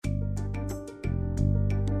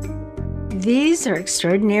These are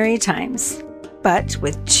extraordinary times, but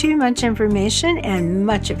with too much information and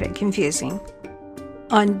much of it confusing.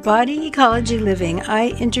 On Body Ecology Living, I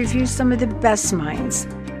interview some of the best minds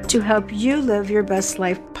to help you live your best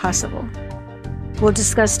life possible. We'll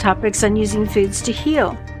discuss topics on using foods to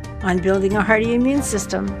heal, on building a hearty immune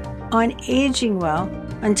system, on aging well,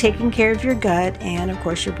 on taking care of your gut and, of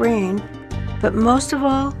course, your brain, but most of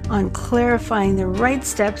all, on clarifying the right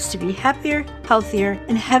steps to be happier, healthier,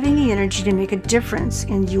 and having the energy to make a difference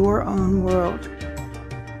in your own world.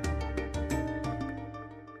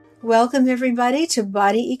 Welcome, everybody, to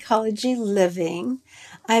Body Ecology Living.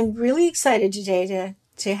 I'm really excited today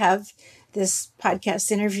to have this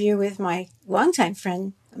podcast interview with my longtime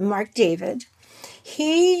friend, Mark David.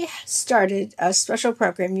 He started a special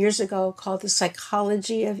program years ago called The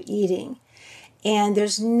Psychology of Eating. And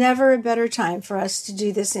there's never a better time for us to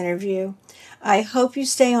do this interview. I hope you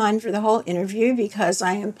stay on for the whole interview because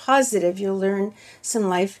I am positive you'll learn some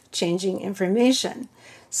life-changing information.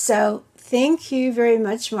 So thank you very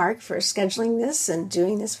much, Mark, for scheduling this and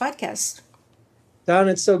doing this podcast. Don,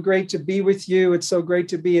 it's so great to be with you. It's so great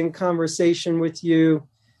to be in conversation with you.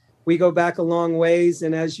 We go back a long ways.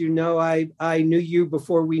 And as you know, I knew you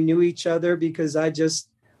before we knew each other because I just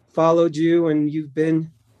followed you, and you've been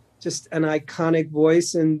just an iconic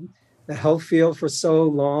voice in the health field for so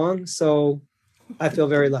long. So I feel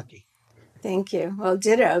very lucky. Thank you. Well,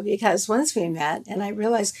 ditto, because once we met and I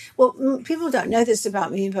realized, well, people don't know this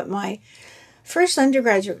about me, but my first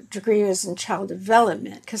undergraduate degree was in child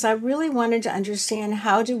development because I really wanted to understand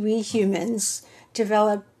how do we humans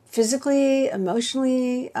develop physically,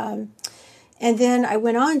 emotionally. And then I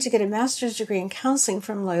went on to get a master's degree in counseling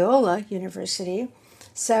from Loyola University.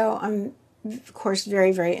 So I'm, of course,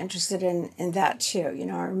 very, very interested in that too,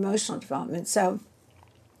 our emotional development. So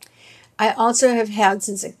I also have had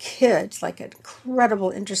since a kid, like an incredible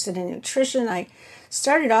interest in nutrition. I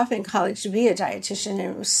started off in college to be a dietitian, and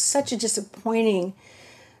it was such a disappointing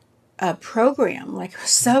program, like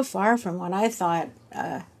so far from what I thought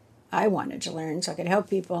I wanted to learn so I could help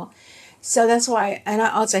people. So that's why, and I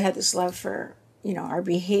also had this love for, our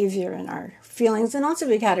behavior and our feelings. And also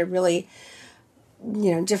we had a really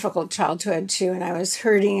difficult childhood too, and I was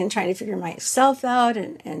hurting and trying to figure myself out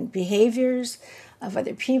and behaviors of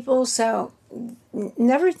other people. So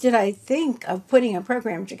never did I think of putting a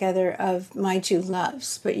program together of my two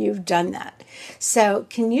loves, but you've done that. So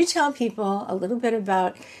can you tell people a little bit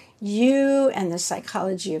about you and the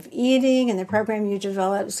psychology of eating and the program you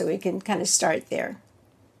developed so we can kind of start there?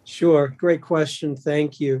 Sure. Great question.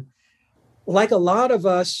 Thank you. Like a lot of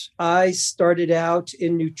us, I started out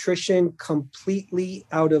in nutrition completely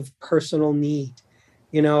out of personal need.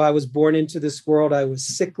 I was born into this world. I was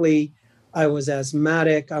sickly. I was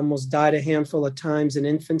asthmatic. I almost died a handful of times in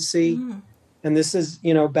infancy. And this is,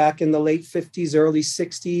 back in the late 50s, early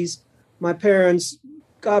 60s. My parents,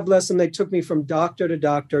 God bless them, they took me from doctor to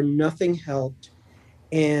doctor. Nothing helped.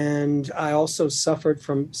 And I also suffered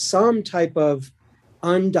from some type of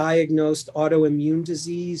undiagnosed autoimmune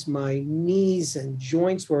disease. My knees and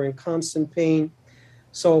joints were in constant pain.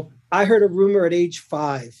 So I heard a rumor at age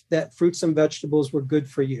 5 that fruits and vegetables were good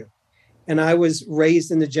for you. And I was raised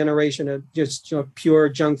in the generation of just pure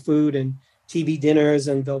junk food and TV dinners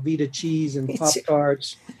and Velveeta cheese and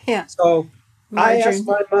Pop-Tarts. Yeah. So I asked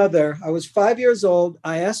my mother, I was 5 years old.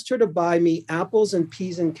 I asked her to buy me apples and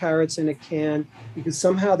peas and carrots in a can because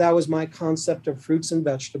somehow that was my concept of fruits and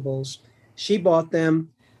vegetables. She bought them.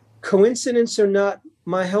 Coincidence or not,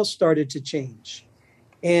 my health started to change.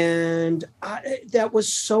 And that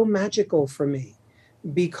was so magical for me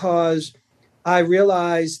because I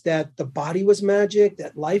realized that the body was magic,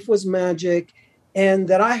 that life was magic, and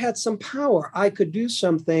that I had some power. I could do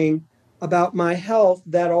something about my health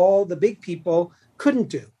that all the big people couldn't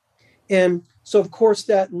do. And so, of course,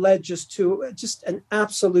 that led to an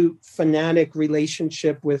absolute fanatic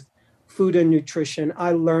relationship with food and nutrition.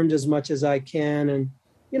 I learned as much as I can.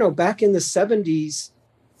 And, back in the 70s,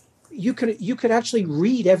 you could actually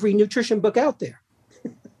read every nutrition book out there.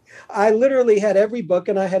 I literally had every book,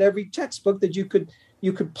 and I had every textbook that you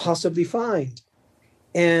could possibly find.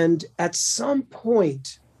 And at some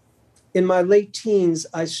point in my late teens,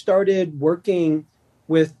 I started working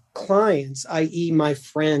with clients, i.e. my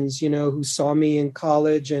friends, who saw me in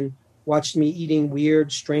college and watched me eating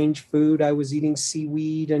weird, strange food. I was eating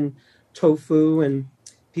seaweed and tofu, and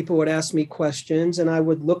people would ask me questions, and I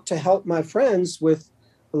would look to help my friends with,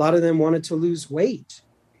 a lot of them wanted to lose weight.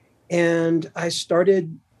 And I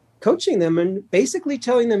started coaching them and basically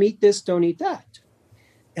telling them, eat this, don't eat that.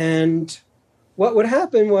 And what would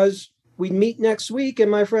happen was we'd meet next week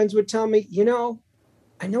and my friends would tell me,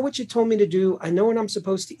 I know what you told me to do. I know what I'm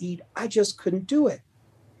supposed to eat. I just couldn't do it.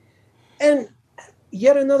 And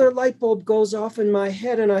yet another light bulb goes off in my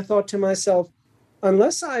head. And I thought to myself,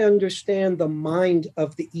 unless I understand the mind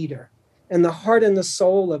of the eater and the heart and the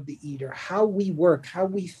soul of the eater, how we work, how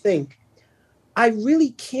we think, I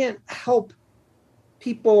really can't help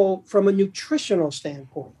people from a nutritional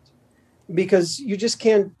standpoint, because you just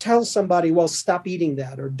can't tell somebody, well, stop eating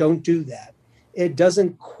that or don't do that. It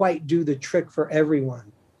doesn't quite do the trick for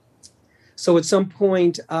everyone. So at some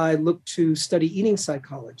point, I looked to study eating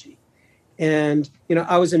psychology. And,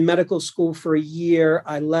 I was in medical school for a year.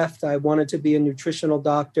 I left. I wanted to be a nutritional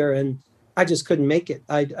doctor, and I just couldn't make it.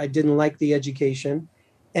 I didn't like the education.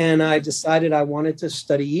 And I decided I wanted to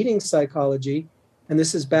study eating psychology. And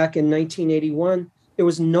this is back in 1981. There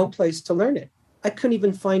was no place to learn it. I couldn't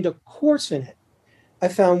even find a course in it. I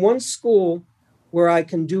found one school where I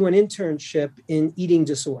can do an internship in eating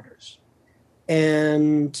disorders.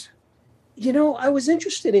 And, I was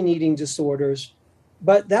interested in eating disorders,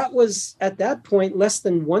 but that was at that point less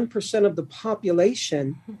than 1% of the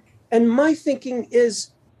population. And my thinking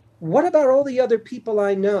is, what about all the other people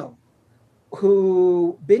I know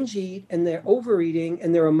who binge eat and they're overeating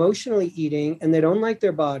and they're emotionally eating and they don't like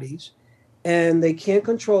their bodies and they can't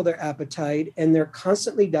control their appetite and they're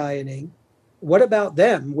constantly dieting? What about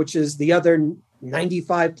them, which is the other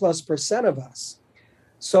 95+% of us?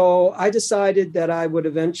 So I decided that I would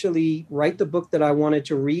eventually write the book that I wanted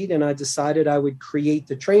to read, and I decided I would create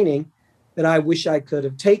the training that I wish I could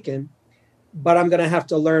have taken, but I'm going to have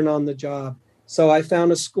to learn on the job. So I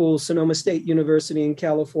found a school, Sonoma State University in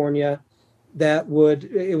California,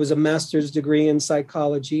 it was a master's degree in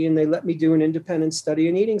psychology, and they let me do an independent study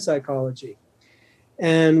in eating psychology.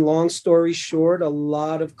 And long story short, a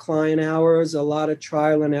lot of client hours, a lot of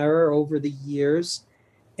trial and error over the years,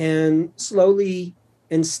 and slowly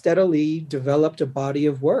and steadily developed a body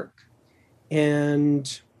of work.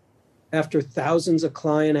 And after thousands of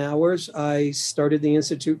client hours, I started the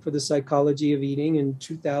Institute for the Psychology of Eating in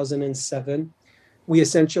 2007. We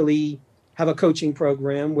essentially have a coaching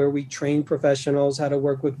program where we train professionals how to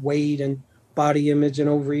work with weight and body image and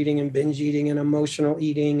overeating and binge eating and emotional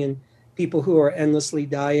eating and people who are endlessly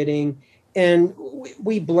dieting. And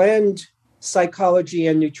we blend psychology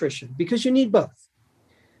and nutrition because you need both.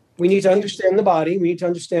 We need to understand the body. We need to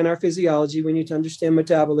understand our physiology. We need to understand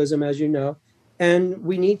metabolism, as you know. And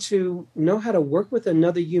we need to know how to work with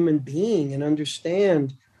another human being and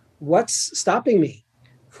understand what's stopping me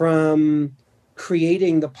from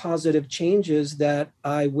creating the positive changes that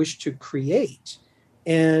I wish to create.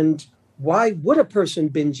 And why would a person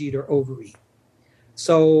binge eat or overeat?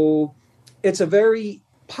 So it's a very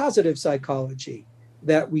positive psychology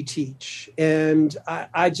that we teach. And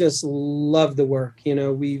I just love the work.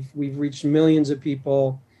 We've reached millions of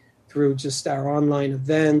people through just our online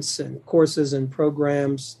events and courses and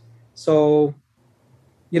programs. So,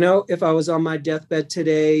 if I was on my deathbed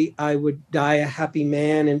today, I would die a happy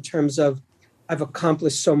man in terms of I've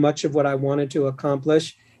accomplished so much of what I wanted to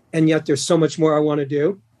accomplish. And yet there's so much more I want to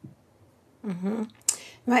do. Mm-hmm.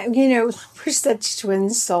 We're such twin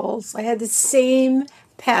souls. I had the same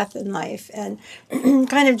path in life, and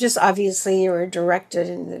kind of just obviously you were directed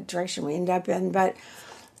in the direction we end up in. But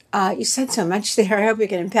you said so much there. I hope we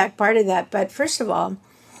can unpack part of that. But first of all,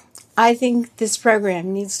 I think this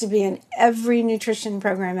program needs to be in every nutrition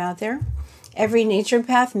program out there. Every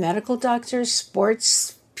naturopath, medical doctor,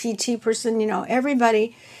 sports PT person,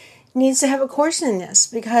 everybody needs to have a course in this,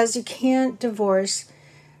 because you can't divorce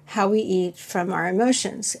how we eat from our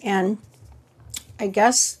emotions. And I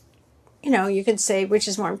guess, you could say which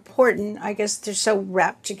is more important. I guess they're so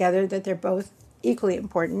wrapped together that they're both equally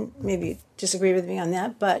important. Maybe you disagree with me on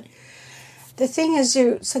that. But the thing is,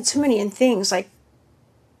 you said so many things.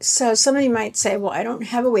 So somebody might say, well, I don't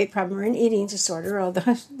have a weight problem or an eating disorder,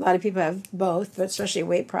 although a lot of people have both, but especially a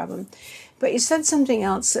weight problem. But you said something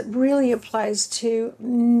else that really applies to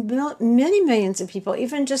many millions of people.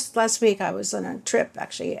 Even just last week, I was on a trip,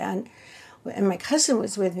 actually, and my cousin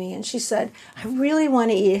was with me, and she said, I really want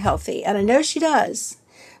to eat healthy. And I know she does,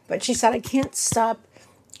 but she said, I can't stop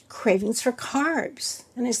cravings for carbs.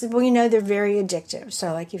 And I said, well, they're very addictive.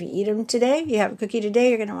 So if you eat them today, you have a cookie today,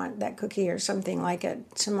 you're going to want that cookie or something like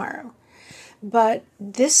it tomorrow. But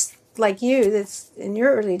this, like you, that's in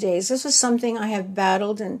your early days, this was something I have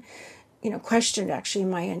battled and questioned actually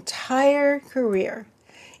my entire career,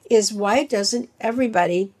 is why doesn't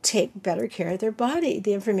everybody take better care of their body?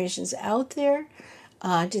 The information's out there.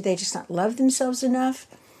 Do they just not love themselves enough?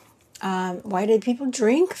 Why do people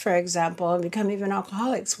drink, for example, and become even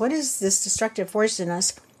alcoholics? What is this destructive force in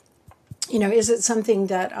us? Is it something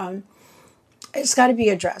that It's got to be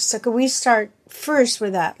addressed. So could we start first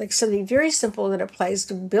with that? Like something very simple that applies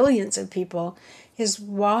to billions of people is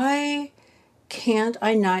why can't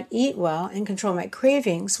I not eat well and control my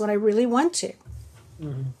cravings when I really want to?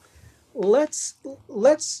 Mm-hmm.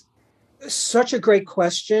 Let's such a great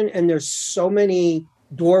question. And there's so many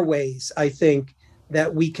doorways, I think,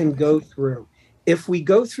 that we can go through. If we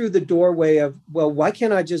go through the doorway of, well, why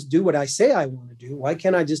can't I just do what I say I want to do? Why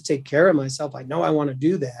can't I just take care of myself? I know I want to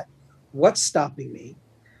do that. What's stopping me?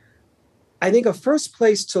 I think a first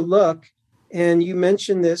place to look, and you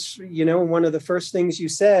mentioned this, one of the first things you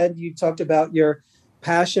said, you talked about your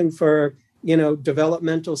passion for,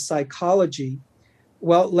 developmental psychology.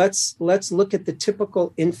 Well, let's look at the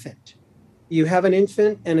typical infant. You have an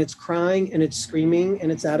infant and it's crying and it's screaming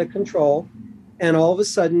and it's out of control. And all of a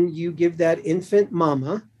sudden you give that infant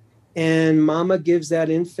mama, and mama gives that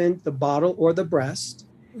infant the bottle or the breast.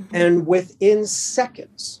 Mm-hmm. And within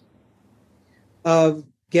seconds of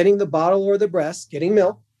getting the bottle or the breast, getting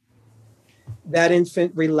milk, that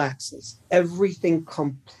infant relaxes. Everything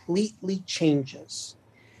completely changes.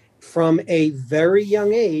 From a very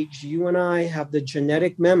young age, you and I have the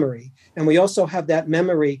genetic memory, and we also have that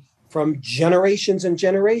memory from generations and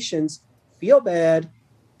generations. Feel bad,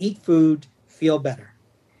 eat food, feel better.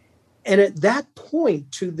 And at that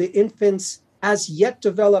point, to the infant's as yet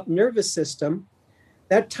developed nervous system,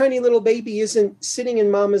 that tiny little baby isn't sitting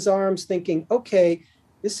in mama's arms thinking, okay,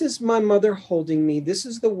 this is my mother holding me. This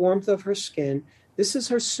is the warmth of her skin. This is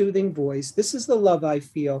her soothing voice. This is the love I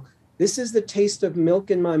feel. This is the taste of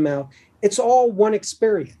milk in my mouth. It's all one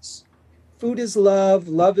experience. Food is love.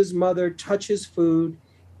 Love is mother. Touch is food.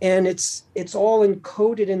 And it's all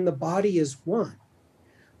encoded in the body as one.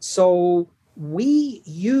 So we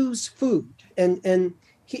use food. And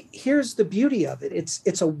here's the beauty of it.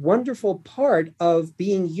 It's a wonderful part of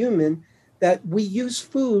being human that we use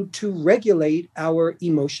food to regulate our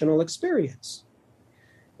emotional experience.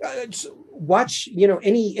 Watch,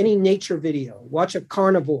 any nature video. Watch a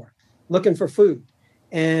carnivore looking for food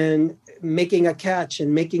and making a catch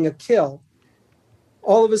and making a kill.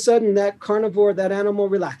 All of a sudden, that carnivore, that animal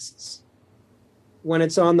relaxes. When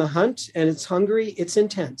it's on the hunt and it's hungry, it's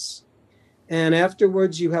intense. And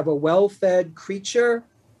afterwards, you have a well-fed creature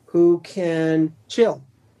who can chill,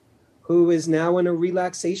 who is now in a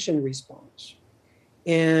relaxation response.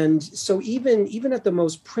 And so even at the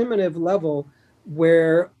most primitive level,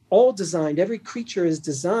 where every creature is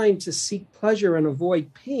designed to seek pleasure and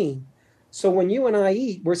avoid pain. So when you and I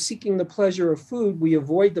eat, we're seeking the pleasure of food. We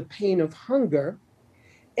avoid the pain of hunger.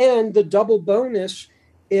 And the double bonus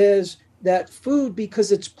is that food,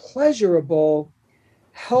 because it's pleasurable,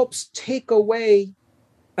 helps take away,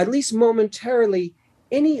 at least momentarily,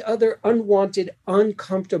 any other unwanted,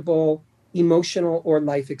 uncomfortable emotional or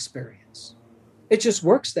life experience. It just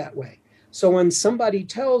works that way. So when somebody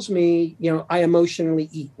tells me, I emotionally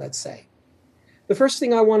eat, let's say, the first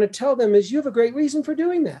thing I want to tell them is, you have a great reason for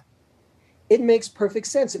doing that. It makes perfect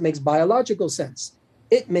sense. It makes biological sense.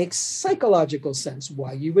 It makes psychological sense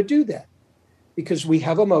why you would do that. Because we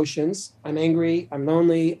have emotions. I'm angry, I'm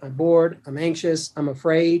lonely, I'm bored, I'm anxious, I'm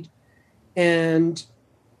afraid. And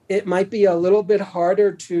it might be a little bit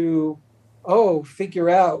harder to, figure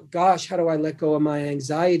out, gosh, how do I let go of my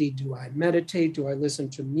anxiety? Do I meditate? Do I listen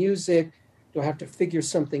to music? Do I have to figure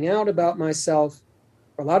something out about myself?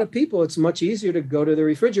 For a lot of people, it's much easier to go to the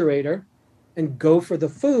refrigerator and go for the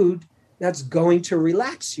food that's going to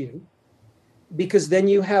relax you, because then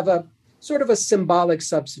you have a sort of a symbolic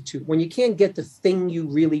substitute. When you can't get the thing you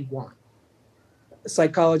really want,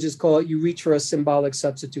 psychologists call it, you reach for a symbolic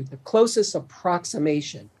substitute, the closest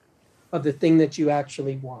approximation of the thing that you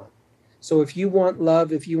actually want. So if you want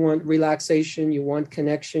love, if you want relaxation, you want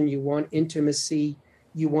connection, you want intimacy,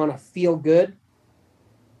 you want to feel good,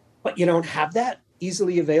 but you don't have that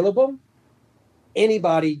easily available,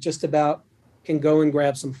 anybody just about can go and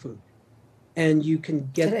grab some food. And you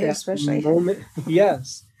can get today, that especially. Moment.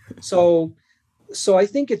 Yes. So I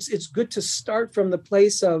think it's good to start from the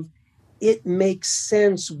place of, it makes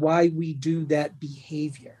sense why we do that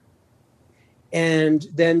behavior. And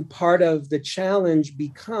then part of the challenge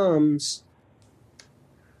becomes,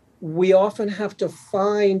 we often have to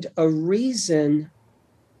find a reason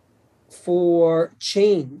for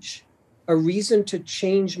change, a reason to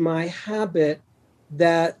change my habit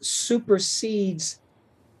that supersedes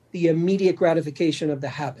the immediate gratification of the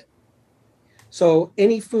habit. So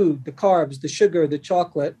any food, the carbs, the sugar, the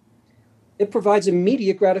chocolate, it provides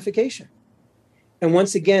immediate gratification. And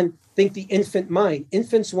once again, think the infant mind.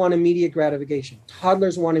 Infants want immediate gratification.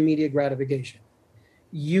 Toddlers want immediate gratification.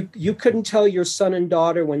 You couldn't tell your son and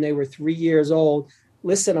daughter when they were 3 years old,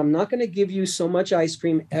 listen, I'm not going to give you so much ice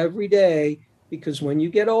cream every day because when you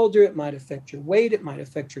get older, it might affect your weight, it might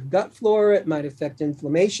affect your gut flora, it might affect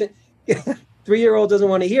inflammation. 3-year-old doesn't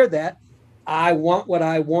want to hear that. I want what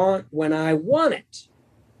I want when I want it.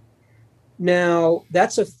 Now,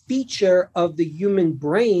 that's a feature of the human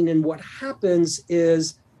brain. And what happens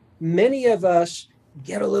is many of us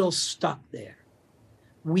get a little stuck there.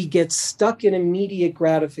 We get stuck in immediate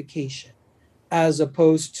gratification as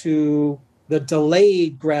opposed to the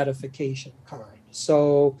delayed gratification kind.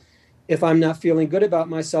 So if I'm not feeling good about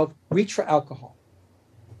myself, reach for alcohol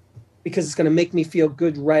because it's going to make me feel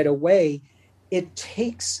good right away. It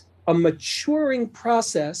takes a maturing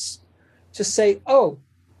process to say, oh,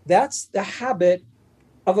 that's the habit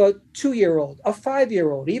of a 2-year-old, a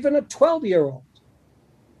 5-year-old, even a 12-year-old.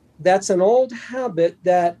 That's an old habit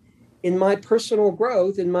that in my personal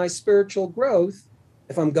growth, in my spiritual growth,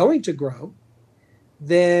 if I'm going to grow,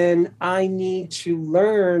 then I need to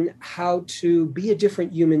learn how to be a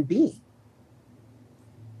different human being.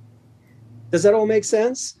 Does that all make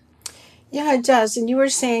sense? Yeah, it does. And you were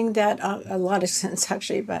saying that a lot of sense,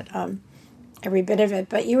 actually, but every bit of it.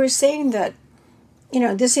 But you were saying that,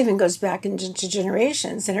 this even goes back into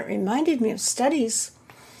generations. And it reminded me of studies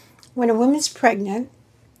when a woman's pregnant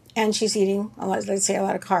and she's eating a lot, let's say a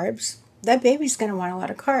lot of carbs, that baby's going to want a lot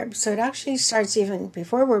of carbs. So it actually starts even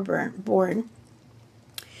before we're born.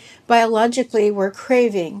 Biologically, we're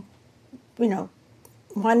craving,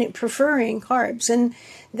 preferring carbs. And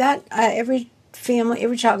that every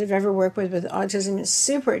child I've ever worked with autism is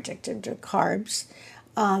super addicted to carbs.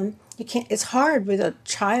 It's hard with a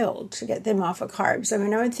child to get them off of carbs. I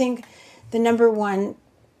mean, I would think the number one,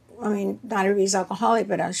 not everybody's alcoholic,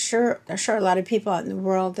 but I'm sure a lot of people out in the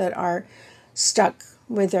world that are stuck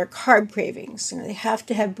with their carb cravings. They have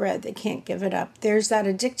to have bread. They can't give it up. There's that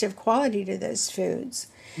addictive quality to those foods.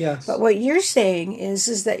 Yes. But what you're saying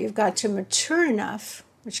is that you've got to mature enough,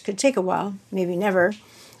 which could take a while, maybe never,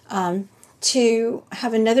 to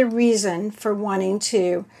have another reason for wanting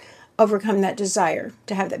to overcome that desire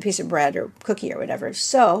to have that piece of bread or cookie or whatever.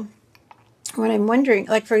 So when I'm wondering,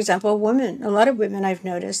 like, for example, a lot of women I've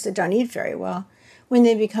noticed that don't eat very well, when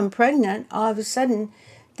they become pregnant, all of a sudden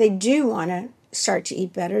they do want to start to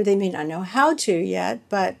eat better. They may not know how to yet,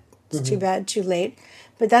 but it's too bad, too late.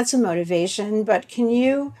 But that's a motivation. But can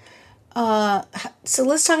you, so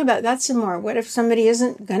let's talk about that some more. What if somebody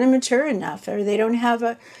isn't going to mature enough or they don't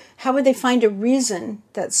have how would they find a reason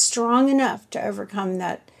that's strong enough to overcome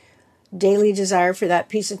that daily desire for that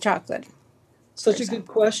piece of chocolate? Such a good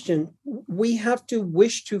question. We have to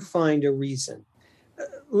wish to find a reason.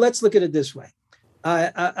 Let's look at it this way.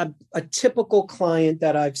 A typical client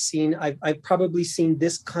that I've seen, I've probably seen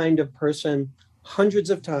this kind of person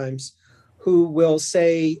hundreds of times who will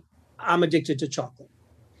say, I'm addicted to chocolate.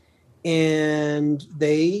 And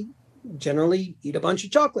they generally eat a bunch of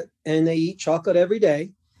chocolate and they eat chocolate every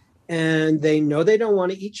day. And they know they don't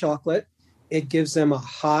want to eat chocolate. It gives them a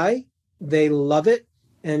high. They love it.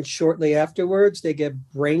 And shortly afterwards, they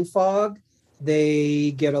get brain fog.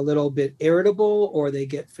 They get a little bit irritable or they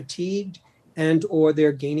get fatigued or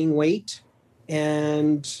they're gaining weight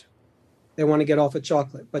and they want to get off of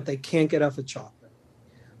chocolate, but they can't get off of chocolate.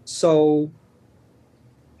 So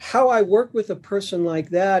how I work with a person like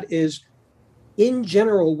that is, in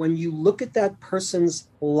general, when you look at that person's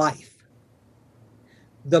life,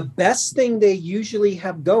 the best thing they usually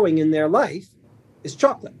have going in their life is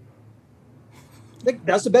chocolate.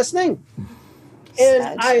 That's the best thing.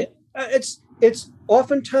 And it's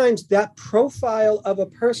oftentimes that profile of a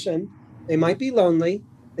person. They might be lonely.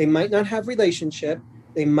 They might not have relationship.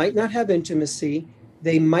 They might not have intimacy.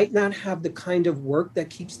 They might not have the kind of work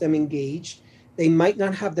that keeps them engaged. They might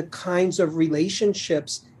not have the kinds of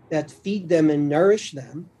relationships that feed them and nourish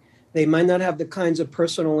them. They might not have the kinds of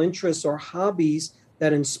personal interests or hobbies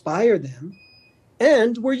that inspire them.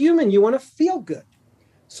 And we're human. You want to feel good.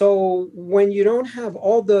 So when you don't have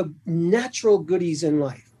all the natural goodies in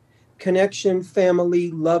life, connection, family,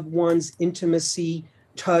 loved ones, intimacy,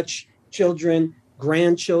 touch, children,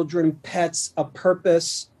 grandchildren, pets, a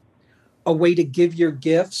purpose, a way to give your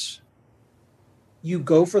gifts, you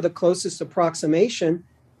go for the closest approximation.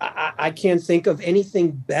 I can't think of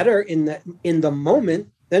anything better in the moment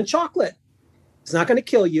than chocolate. It's not going to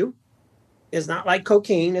kill you. It's not like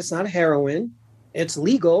cocaine. It's not heroin. It's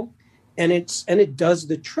legal, and it does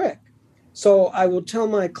the trick. So I will tell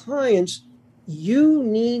my clients, you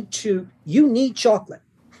need chocolate.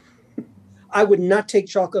 I would not take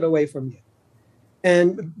chocolate away from you.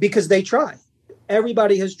 And because they try.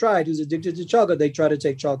 Everybody has tried who's addicted to chocolate. They try to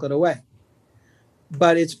take chocolate away.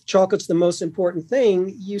 But chocolate's the most important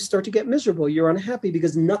thing. You start to get miserable. You're unhappy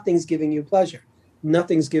because nothing's giving you pleasure.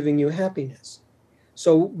 Nothing's giving you happiness.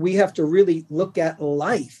 So we have to really look at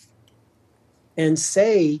life and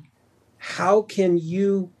say, how can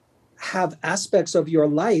you have aspects of your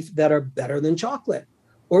life that are better than chocolate,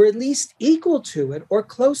 or at least equal to it or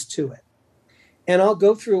close to it? And I'll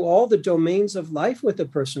go through all the domains of life with a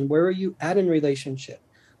person. Where are you at in relationship?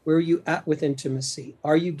 Where are you at with intimacy?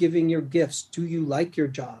 Are you giving your gifts? Do you like your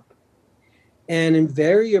job? And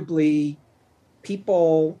invariably,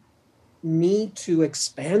 people need to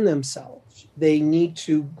expand themselves. They need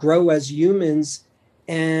to grow as humans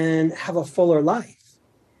and have a fuller life.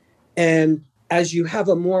 And as you have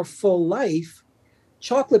a more full life,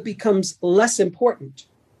 chocolate becomes less important.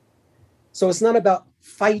 So it's not about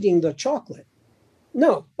fighting the chocolate.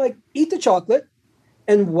 No, like eat the chocolate.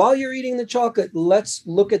 And while you're eating the chocolate, let's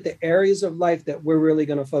look at the areas of life that we're really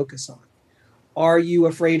going to focus on. Are you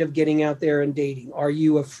afraid of getting out there and dating? Are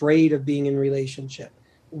you afraid of being in relationship?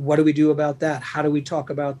 What do we do about that? How do we talk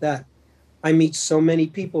about that? I meet so many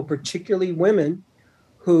people, particularly women,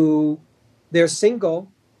 who they're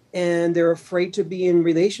single and they're afraid to be in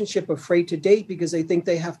relationship, afraid to date because they think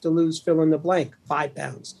they have to lose fill in the blank, 5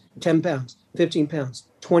 pounds, 10 pounds, 15 pounds,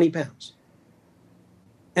 20 pounds.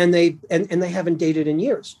 And they haven't dated in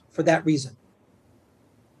years for that reason.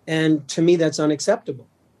 And to me, that's unacceptable.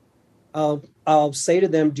 I'll say to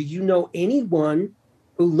them, do you know anyone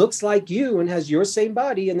who looks like you and has your same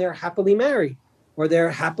body and they're happily married or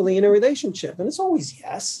they're happily in a relationship? And it's always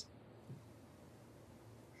yes.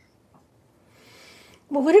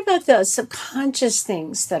 Well, what about the subconscious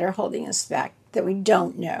things that are holding us back that we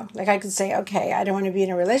don't know? Like I could say, okay, I don't want to be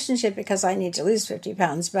in a relationship because I need to lose 50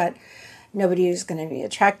 pounds, but nobody is going to be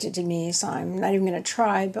attracted to me, so I'm not even going to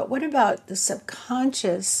try. But what about the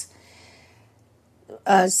subconscious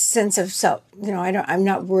sense of self? I'm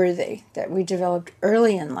not worthy, that we developed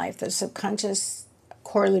early in life, the subconscious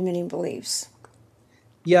core limiting beliefs.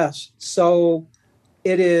 Yes. So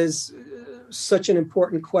it is such an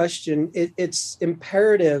important question. It's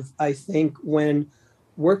imperative, I think, when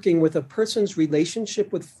working with a person's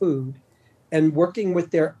relationship with food and working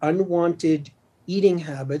with their unwanted eating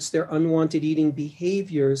habits, their unwanted eating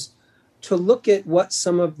behaviors, to look at what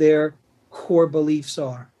some of their core beliefs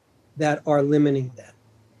are that are limiting them.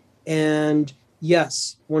 And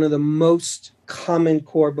yes, one of the most common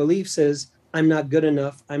core beliefs is, I'm not good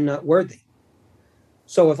enough, I'm not worthy.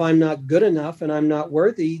 So if I'm not good enough and I'm not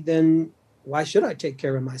worthy, then why should I take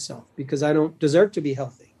care of myself? Because I don't deserve to be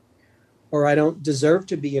healthy, or I don't deserve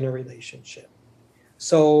to be in a relationship.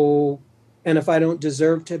 So, and if I don't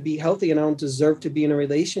deserve to be healthy and I don't deserve to be in a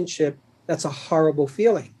relationship, that's a horrible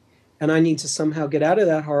feeling. And I need to somehow get out of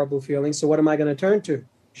that horrible feeling. So what am I going to turn to?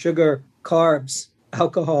 Sugar, carbs,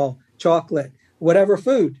 alcohol, chocolate, whatever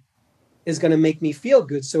food is going to make me feel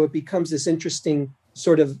good. So it becomes this interesting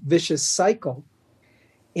sort of vicious cycle.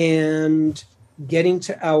 And getting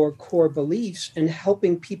to our core beliefs and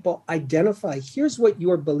helping people identify, here's what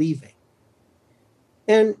you're believing.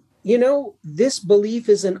 And, this belief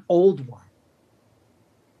is an old one.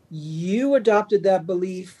 You adopted that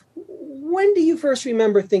belief. When do you first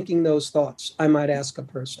remember thinking those thoughts? I might ask a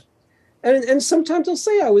person. And sometimes they'll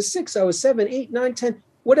say, I was 6, I was 7, 8, 9, 10,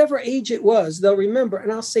 whatever age it was, they'll remember.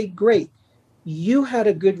 And I'll say, great, you had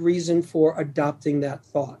a good reason for adopting that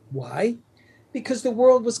thought. Why? Because the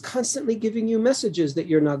world was constantly giving you messages that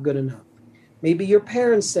you're not good enough. Maybe your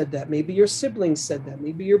parents said that. Maybe your siblings said that.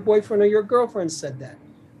 Maybe your boyfriend or your girlfriend said that.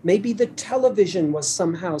 Maybe the television was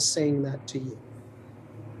somehow saying that to you.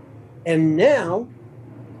 And now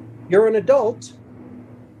you're an adult,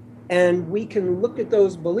 and we can look at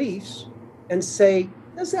those beliefs and say,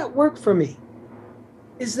 does that work for me?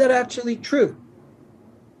 Is that actually true?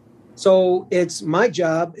 So it's my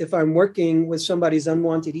job, if I'm working with somebody's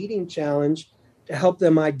unwanted eating challenge, to help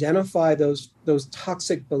them identify those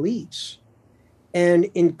toxic beliefs and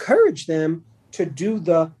encourage them to do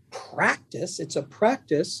the practice. It's a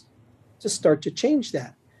practice to start to change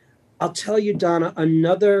that. I'll tell you, Donna,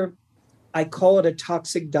 I call it a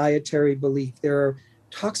toxic dietary belief. There are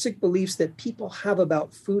toxic beliefs that people have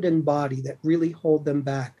about food and body that really hold them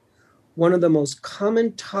back. One of the most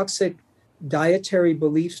common toxic dietary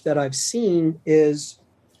beliefs that I've seen is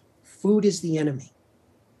food is the enemy.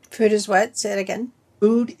 Food is what? Say it again.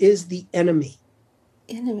 Food is the enemy.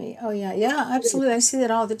 Enemy. Oh, yeah. Yeah, absolutely. I see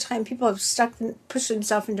that all the time. People have pushed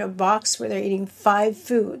themselves into a box where they're eating 5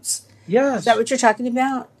 foods. Yes. Is that what you're talking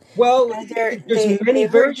about? Well, there's many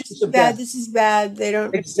versions of that. This is bad. They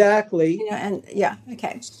don't. Exactly. And yeah,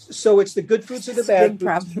 okay. So it's the good foods or the bad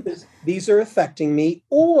foods. These are affecting me.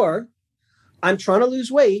 Or I'm trying to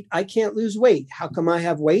lose weight. I can't lose weight. How come I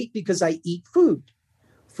have weight? Because I eat food.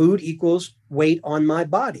 Food equals weight on my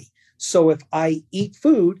body. So if I eat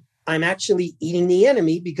food, I'm actually eating the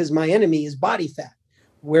enemy because my enemy is body fat.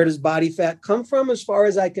 Where does body fat come from? As far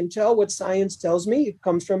as I can tell, what science tells me, it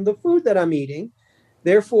comes from the food that I'm eating.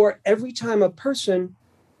 Therefore, every time a person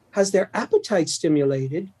has their appetite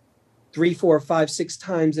stimulated 3, 4, 5, 6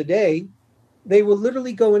 times a day, they will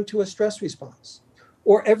literally go into a stress response.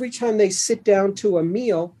 Or every time they sit down to a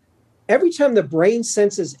meal, every time the brain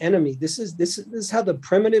senses enemy, this is how the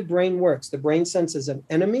primitive brain works. The brain senses an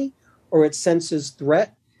enemy or it senses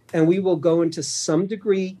threat, and we will go into some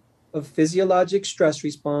degree of physiologic stress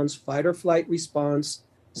response, fight or flight response,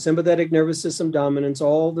 sympathetic nervous system dominance,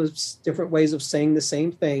 all the different ways of saying the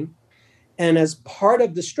same thing. And as part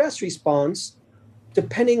of the stress response,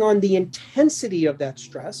 depending on the intensity of that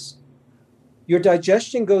stress, your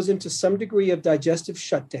digestion goes into some degree of digestive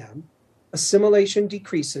shutdown, assimilation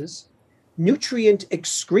decreases, nutrient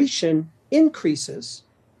excretion increases,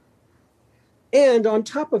 and on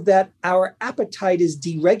top of that, our appetite is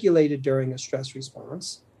deregulated during a stress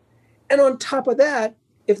response. And on top of that,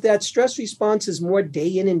 if that stress response is more day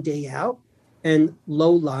in and day out and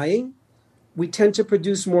low lying, we tend to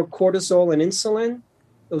produce more cortisol and insulin.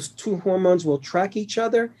 Those two hormones will track each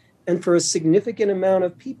other. And for a significant amount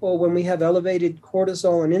of people, when we have elevated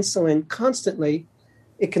cortisol and insulin constantly,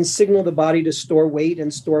 it can signal the body to store weight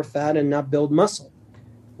and store fat and not build muscle,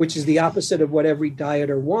 which is the opposite of what every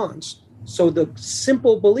dieter wants. So the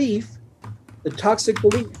simple belief, the toxic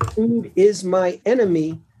belief, food is my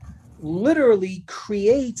enemy, literally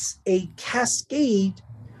creates a cascade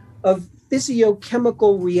of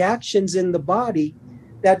physiochemical reactions in the body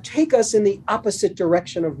that take us in the opposite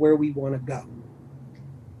direction of where we want to go.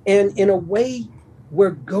 And in a way,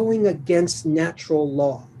 we're going against natural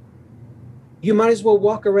law. You might as well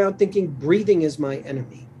walk around thinking breathing is my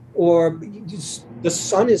enemy or the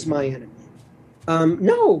sun is my enemy.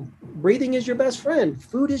 No, breathing is your best friend.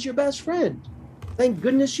 Food is your best friend. Thank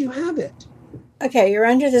goodness you have it. Okay, you're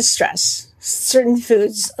under the stress. Certain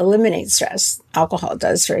foods eliminate stress. Alcohol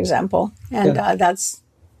does, for example. And that's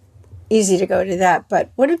easy to go to that.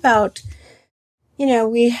 But what about,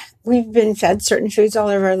 we've been fed certain foods all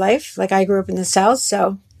of our life. Like I grew up in the South,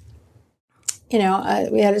 so, we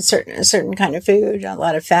had a certain kind of food, a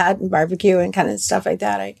lot of fat and barbecue and kind of stuff like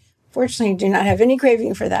that. I fortunately do not have any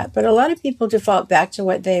craving for that. But a lot of people default back to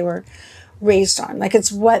what they were raised on. Like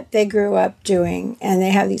it's what they grew up doing. And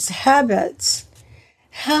they have these habits.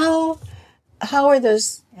 How are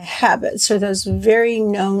those habits or those very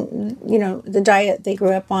known, the diet they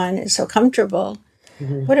grew up on is so comfortable?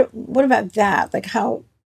 Mm-hmm. What about that? Like how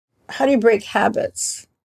do you break habits?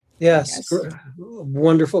 Yes,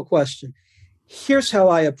 wonderful question. Here's how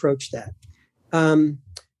I approach that.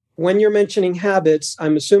 When you're mentioning habits,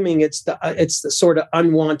 I'm assuming it's the sort of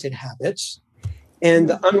unwanted habits. And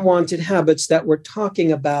the unwanted habits that we're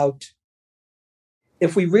talking about,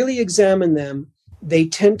 if we really examine them, they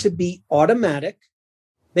tend to be automatic.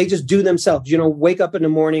 They just do themselves. Wake up in the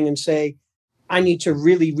morning and say, I need to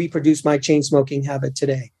really reproduce my chain smoking habit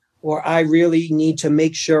today. Or I really need to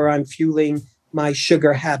make sure I'm fueling my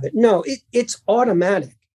sugar habit. No, it's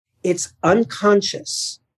automatic. It's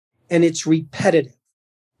unconscious and it's repetitive.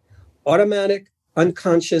 Automatic,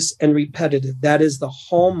 unconscious, and repetitive. That is the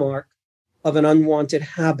hallmark of an unwanted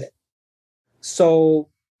habit. So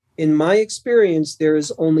in my experience, there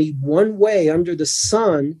is only one way under the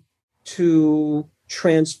sun to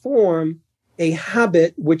transform a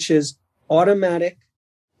habit, which is automatic,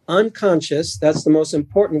 unconscious, that's the most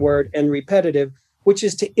important word, and repetitive, which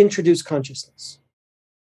is to introduce consciousness.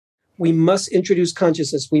 We must introduce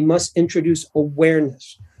consciousness. We must introduce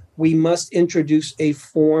awareness. We must introduce a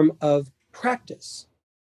form of practice,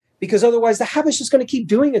 because otherwise the habit's just going to keep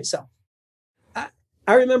doing itself.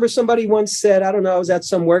 I remember somebody once said, I don't know, I was at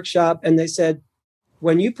some workshop and they said,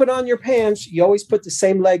 when you put on your pants, you always put the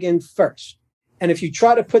same leg in first. And if you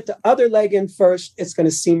try to put the other leg in first, it's going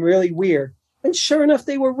to seem really weird. And sure enough,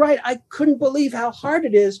 they were right. I couldn't believe how hard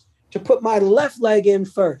it is to put my left leg in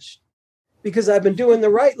first, because I've been doing the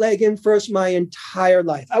right leg in first my entire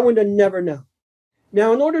life. I would have never known.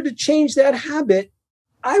 Now, in order to change that habit,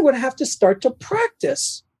 I would have to start to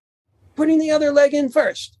practice putting the other leg in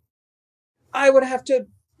first. I would have to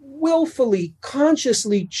willfully,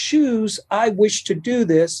 consciously choose, I wish to do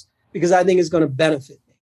this because I think it's going to benefit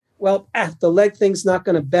me. Well, the leg thing's not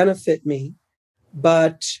going to benefit me.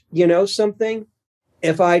 But something?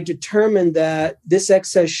 If I determine that this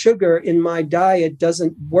excess sugar in my diet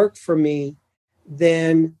doesn't work for me,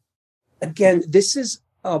 then again, this is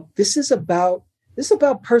about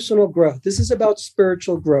personal growth. This is about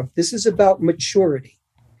spiritual growth. This is about maturity.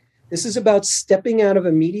 This is about stepping out of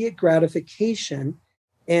immediate gratification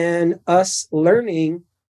and us learning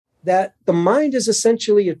that the mind is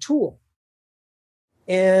essentially a tool.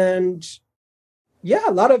 And yeah,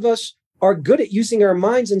 a lot of us are good at using our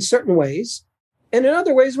minds in certain ways, and in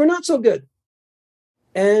other ways, we're not so good.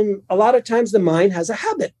 And a lot of times the mind has a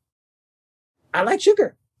habit. I like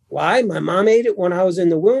sugar. Why? My mom ate it when I was in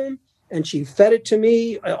the womb, and she fed it to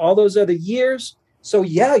me all those other years. So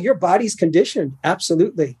yeah, your body's conditioned.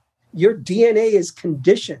 Absolutely. Your DNA is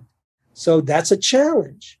conditioned. So that's a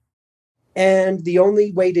challenge. And the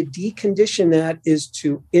only way to decondition that is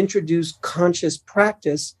to introduce conscious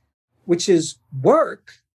practice, which is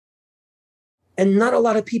work. And not a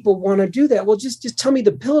lot of people want to do that. Well, just tell me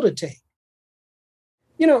the pill to take.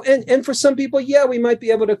 And for some people, yeah, we might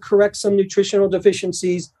be able to correct some nutritional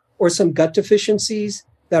deficiencies or some gut deficiencies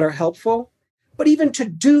that are helpful. But even to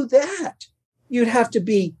do that, you'd have to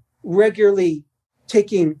be regularly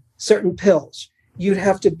taking certain pills. You'd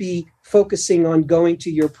have to be focusing on going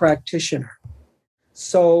to your practitioner.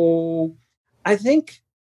 So I think,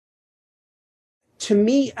 to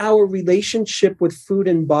me, our relationship with food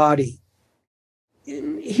and body,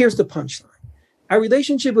 here's the punchline. Our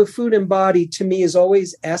relationship with food and body, to me, is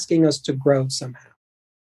always asking us to grow somehow.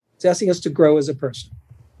 It's asking us to grow as a person.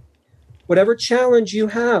 Whatever challenge you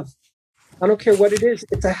have, I don't care what it is,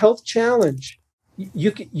 it's a health challenge.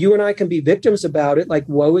 You and I can be victims about it, like,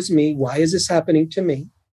 woe is me, why is this happening to me?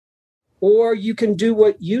 Or you can do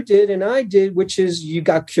what you did and I did, which is you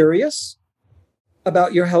got curious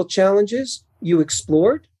about your health challenges, you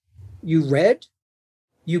explored, you read,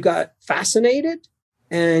 you got fascinated,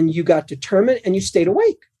 and you got determined, and you stayed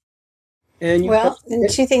awake. And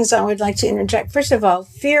two things I would like to interject. First of all,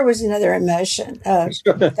 fear was another emotion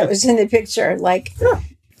that was in the picture.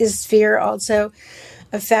 Is fear also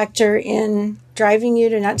a factor in driving you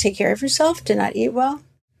to not take care of yourself, to not eat well?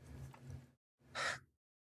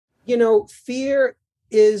 Fear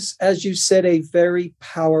is, as you said, a very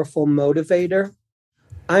powerful motivator.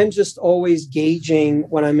 I'm just always gauging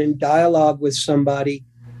when I'm in dialogue with somebody,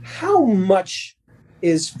 how much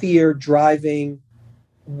is fear driving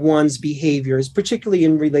one's behaviors, particularly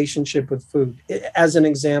in relationship with food. As an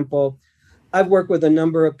example, I've worked with a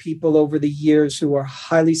number of people over the years who are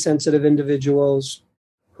highly sensitive individuals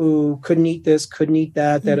who couldn't eat this, couldn't eat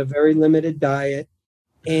that, that had a very limited diet,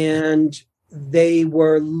 and they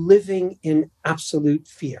were living in absolute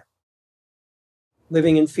fear.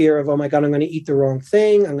 Living in fear of, oh my God, I'm going to eat the wrong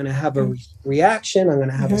thing. I'm going to have a reaction. I'm going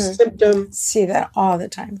to have a symptom. See that all the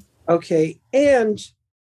time. Okay. And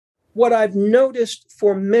what I've noticed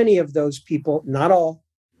for many of those people, not all,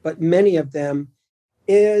 but many of them,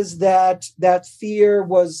 is that fear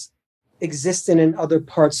was existent in other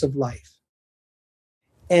parts of life.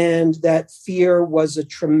 And that fear was a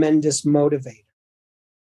tremendous motivator.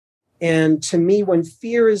 And to me, when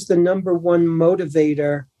fear is the number one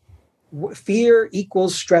motivator, fear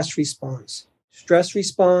equals stress response. Stress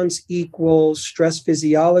response equals stress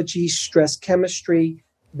physiology, stress chemistry.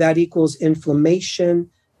 That equals inflammation.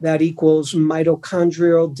 That equals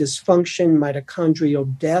mitochondrial dysfunction,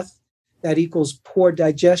 mitochondrial death. That equals poor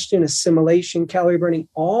digestion, assimilation, calorie burning,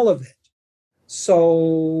 all of it.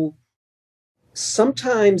 So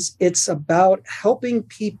sometimes it's about helping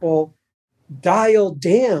people dial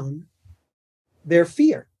down their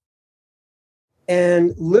fear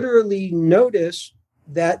and literally notice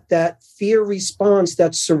that fear response,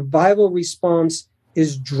 that survival response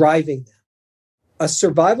is driving them. A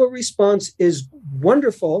survival response is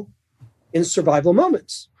wonderful in survival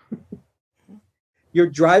moments. You're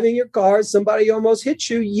driving your car, somebody almost hits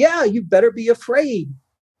you. Yeah, you better be afraid.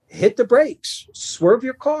 Hit the brakes, swerve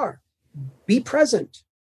your car, be present.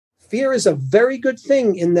 Fear is a very good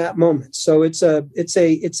thing in that moment. So it's a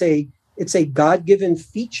God-given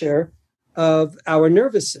feature of our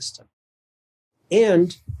nervous system.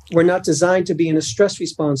 And we're not designed to be in a stress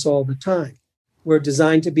response all the time. We're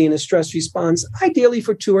designed to be in a stress response, ideally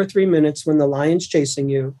for 2 or 3 minutes when the lion's chasing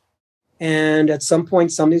you. And at some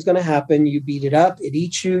point, something's going to happen. You beat it up, it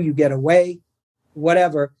eats you, you get away,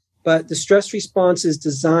 whatever. But the stress response is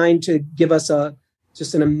designed to give us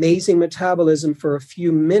just an amazing metabolism for a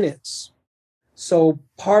few minutes. So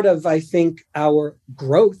part of, I think, our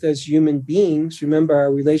growth as human beings, remember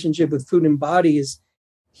our relationship with food and body is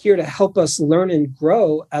here to help us learn and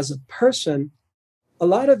grow as a person. A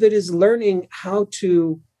lot of it is learning how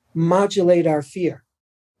to modulate our fear.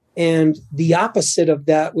 And the opposite of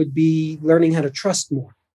that would be learning how to trust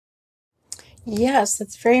more. Yes,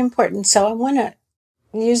 that's very important. So I want to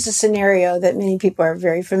use a scenario that many people are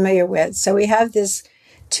very familiar with. So we have this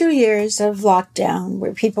 2 years of lockdown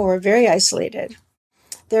where people were very isolated.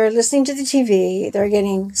 They're listening to the TV. They're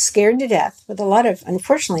getting scared to death with a lot of,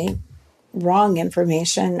 unfortunately, wrong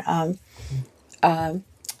information.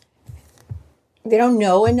 they don't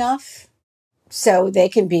know enough, so they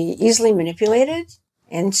can be easily manipulated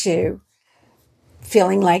into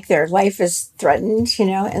feeling like their life is threatened,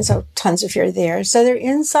 and so tons of fear there. So they're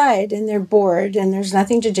inside and they're bored and there's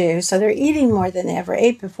nothing to do. So they're eating more than they ever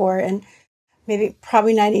ate before, and maybe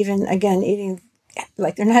probably not even, again, eating,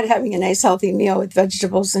 like they're not having a nice healthy meal with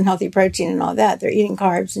vegetables and healthy protein and all that. They're eating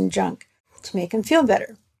carbs and junk to make them feel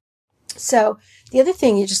better. So the other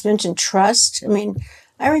thing you just mentioned, trust. I mean,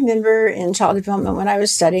 I remember in child development when I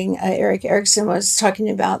was studying, Erik Erikson was talking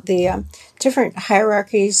about the different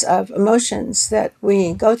hierarchies of emotions that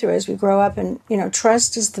we go through as we grow up. And,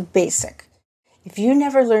 trust is the basic. If you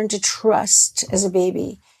never learn to trust as a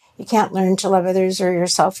baby, you can't learn to love others or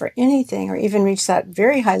yourself or anything, or even reach that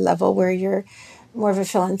very high level where you're more of a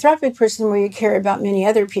philanthropic person, where you care about many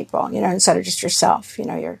other people, instead of just yourself.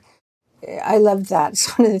 I love that.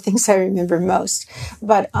 It's one of the things I remember most.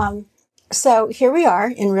 But so here we are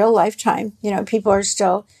in real lifetime. People are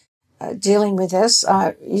still dealing with this.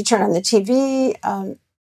 You turn on the TV.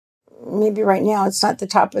 Maybe right now it's not the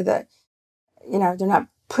top of the, they're not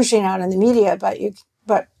pushing out in the media,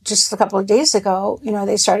 but just a couple of days ago,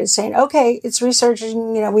 they started saying, okay, it's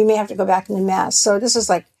resurging. We may have to go back into masks. So this is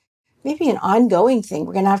like maybe an ongoing thing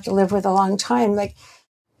we're going to have to live with a long time. Like,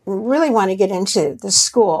 really want to get into the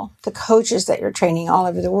school, the coaches that you're training all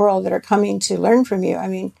over the world that are coming to learn from you. I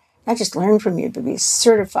mean, not just learn from you, but be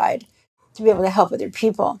certified to be able to help other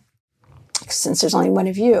people, since there's only one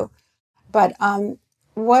of you. But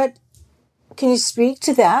what can you speak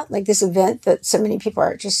to that? Like this event that so many people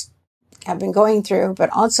have been going through, but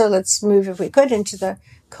also let's move, if we could, into the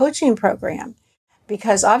coaching program,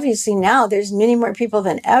 because obviously now there's many more people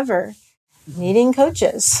than ever needing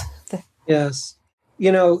coaches. Yes.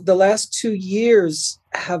 The last 2 years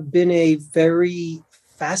have been a very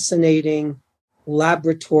fascinating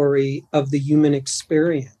laboratory of the human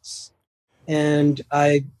experience. And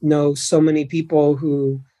I know so many people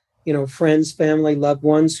who, friends, family, loved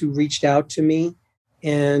ones who reached out to me,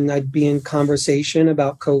 and I'd be in conversation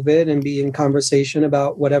about COVID and be in conversation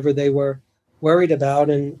about whatever they were worried about.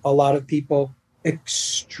 And a lot of people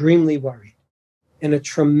extremely worried, and a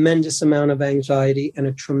tremendous amount of anxiety and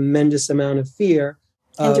a tremendous amount of fear.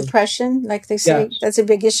 And depression, like they say, yes. That's a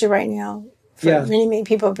big issue right now. Many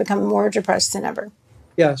people have become more depressed than ever.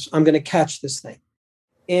 Yes, I'm going to catch this thing.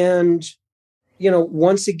 And,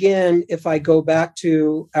 once again, if I go back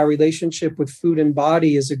to our relationship with food and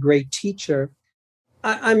body as a great teacher,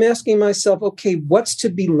 I'm asking myself, okay, what's to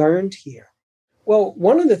be learned here? Well,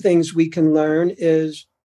 one of the things we can learn is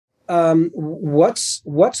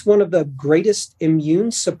what's one of the greatest immune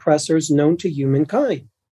suppressors known to humankind?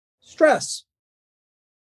 Stress.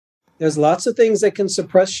 There's lots of things that can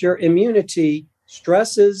suppress your immunity.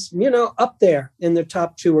 Stress is, up there in the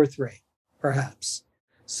top 2 or 3, perhaps.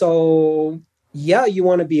 So, yeah, you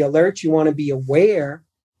want to be alert, you want to be aware,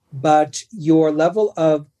 but your level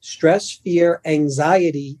of stress, fear,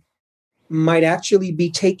 anxiety might actually be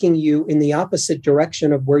taking you in the opposite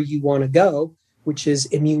direction of where you want to go, which is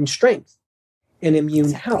immune strength and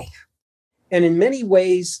immune health. And in many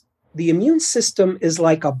ways, the immune system is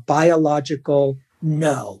like a biological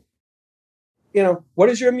no. What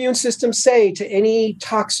does your immune system say to any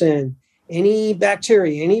toxin, any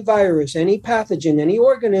bacteria, any virus, any pathogen, any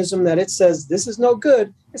organism that it says this is no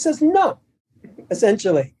good? It says no,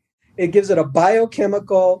 essentially. It gives it a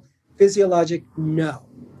biochemical, physiologic no.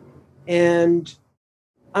 And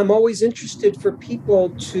I'm always interested for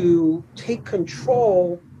people to take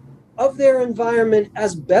control of their environment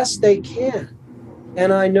as best they can.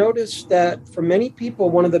 And I noticed that for many people,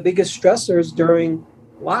 one of the biggest stressors during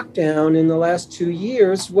lockdown in the last 2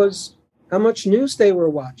 years was how much news they were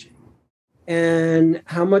watching and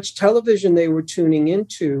how much television they were tuning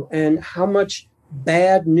into and how much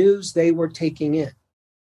bad news they were taking in.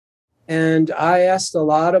 And I asked a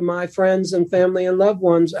lot of my friends and family and loved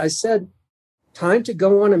ones, I said, time to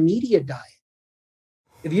go on a media diet.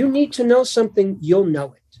 If you need to know something, you'll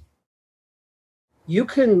know it. You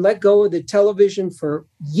can let go of the television for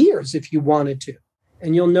years if you wanted to,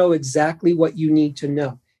 and you'll know exactly what you need to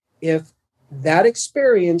know. If that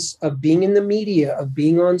experience of being in the media, of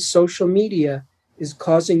being on social media, is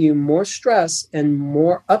causing you more stress and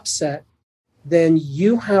more upset, then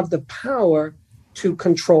you have the power to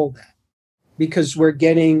control that. Because we're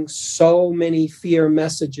getting so many fear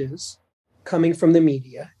messages coming from the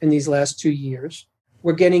media in these last 2 years.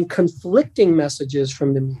 We're getting conflicting messages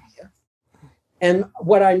from the media. And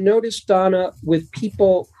what I noticed, Donna, with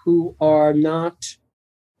people who are not,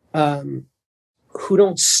 who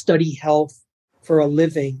don't study health for a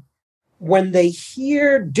living, when they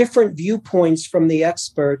hear different viewpoints from the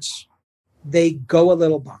experts, they go a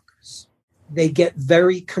little bonkers. they get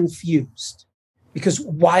very confused because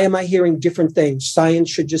why am I hearing different things? Science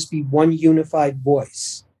should just be one unified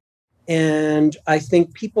voice. And I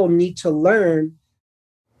think people need to learn,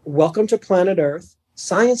 welcome to planet Earth.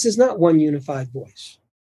 Science is not one unified voice.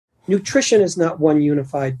 Nutrition is not one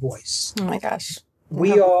unified voice. Oh my gosh.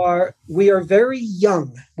 We are very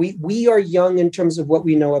young. We are young in terms of what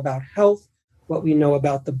we know about health, what we know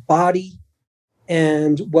about the body,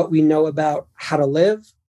 and what we know about how to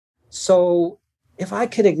live. So if I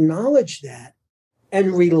can acknowledge that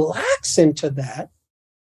and relax into that,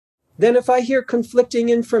 then if I hear conflicting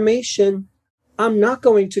information, I'm not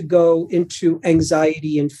going to go into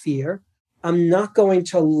anxiety and fear. I'm not going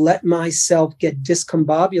to let myself get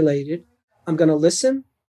discombobulated. I'm going to listen,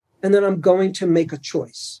 and then I'm going to make a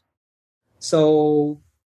choice. So,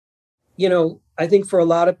 I think for a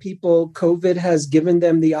lot of people, COVID has given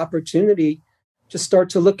them the opportunity to start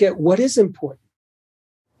to look at what is important.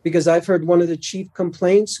 Because I've heard one of the chief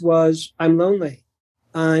complaints was, I'm lonely,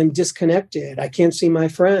 I'm disconnected, I can't see my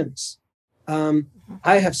friends.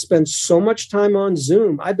 I have spent so much time on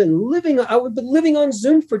Zoom. I've been living on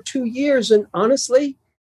Zoom for 2 years. And honestly,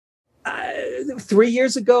 3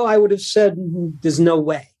 years ago, I would have said, there's no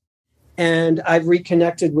way. And I've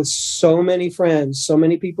reconnected with so many friends, so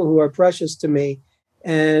many people who are precious to me,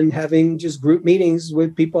 and having just group meetings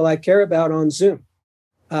with people I care about on Zoom.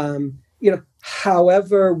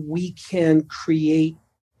 However we can create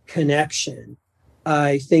connection,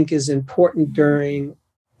 I think is important during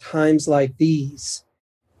times like these,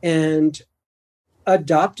 and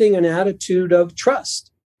adopting an attitude of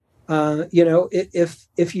trust.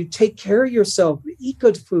 If you take care of yourself, eat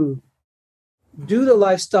good food, do the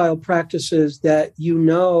lifestyle practices that you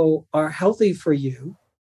know are healthy for you,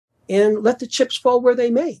 and let the chips fall where they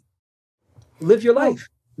may. Live your life.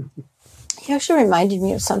 You actually reminded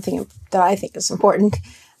me of something that I think is important.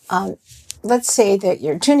 Let's say that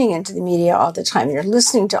you're tuning into the media all the time. You're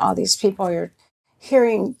listening to all these people. You're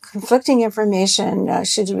hearing conflicting information.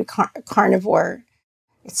 Should you be carnivore?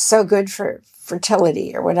 It's so good for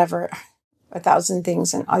fertility or whatever, 1,000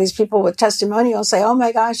 things. And all these people with testimonials say, oh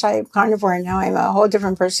my gosh, I'm carnivore and now I'm a whole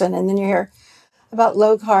different person. And then you hear about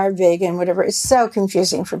low carb, vegan, whatever. It's so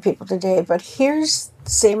confusing for people today. But here's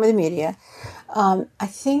the same with the media. I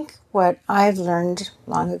think what I've learned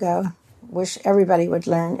long ago, wish everybody would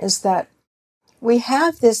learn, is that we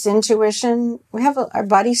have this intuition. Our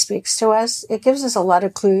body speaks to us. It gives us a lot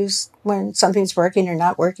of clues when something's working or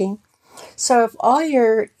not working. So if all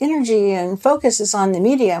your energy and focus is on the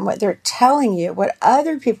media and what they're telling you, what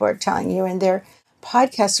other people are telling you in their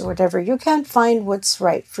podcasts or whatever, you can't find what's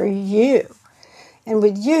right for you. And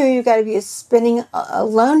with you got to be spending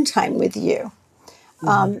alone time with you.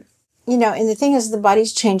 Mm-hmm. And the thing is, the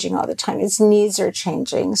body's changing all the time. Its needs are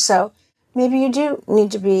changing. So maybe you do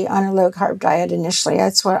need to be on a low-carb diet initially.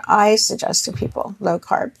 That's what I suggest to people,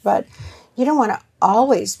 low-carb. But you don't want to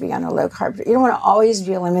always be on a low-carb. You don't want to always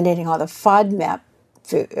be eliminating all the FODMAP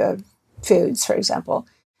foods, for example,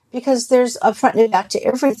 because there's a front and back to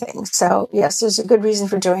everything. So, yes, there's a good reason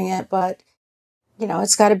for doing it, but,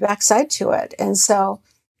 it's got a backside to it. And so,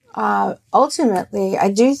 ultimately,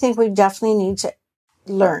 I do think we definitely need to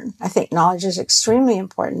learn. I think knowledge is extremely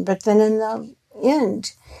important, but then in the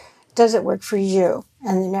end, does it work for you?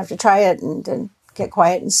 And then you have to try it and get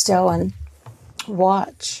quiet and still and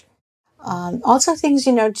watch. Also things,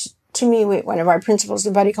 to me, one of our principles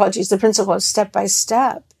of body ecology is the principle of step by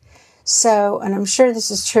step. So, and I'm sure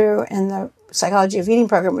this is true in the psychology of eating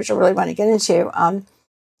program, which I really want to get into.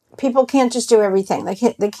 People can't just do everything.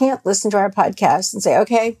 They can't listen to our podcast and say,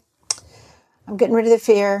 okay, I'm getting rid of the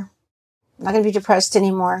fear. I'm not going to be depressed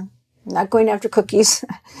anymore. I'm not going after cookies.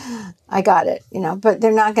 I got it, but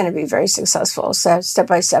they're not going to be very successful. So step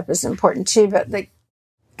by step is important too. But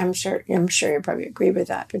I'm sure you probably agree with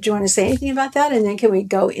that. But do you want to say anything about that? And then can we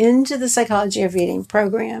go into the psychology of eating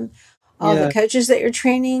program? All the coaches that you're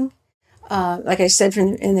training, like I said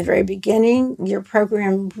in the very beginning, your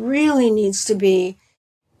program really needs to be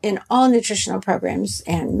in all nutritional programs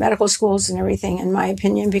and medical schools and everything, in my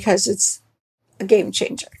opinion, because it's a game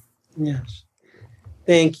changer. Yes.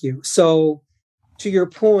 Thank you. So to your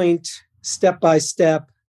point, step by step,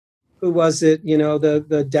 who was it?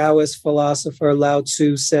 The Taoist philosopher Lao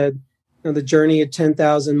Tzu said, the journey of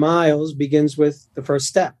 10,000 miles begins with the first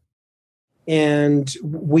step. And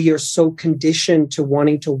we are so conditioned to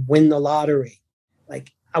wanting to win the lottery.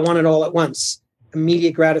 Like, I want it all at once.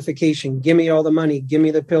 Immediate gratification. Give me all the money. Give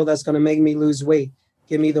me the pill that's going to make me lose weight.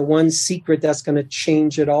 Give me the one secret that's going to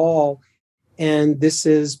change it all. And this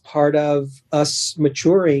is part of us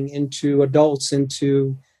maturing into adults,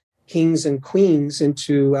 into kings and queens,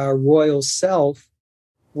 into our royal self.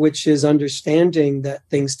 which is understanding that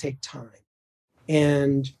things take time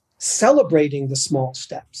and celebrating the small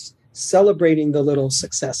steps, celebrating the little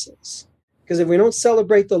successes. Because if we don't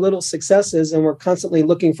celebrate the little successes and we're constantly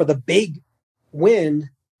looking for the big win,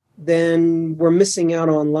 then we're missing out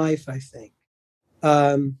on life, I think.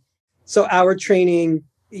 So our training,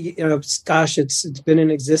 gosh, it's been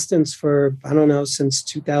in existence for, I don't know, since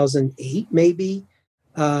 2008, maybe.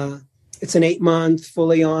 It's an 8-month,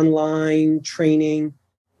 fully online training.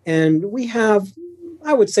 And we have,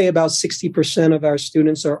 I would say about 60% of our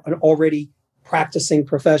students are already practicing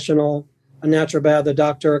professional, a naturopath, a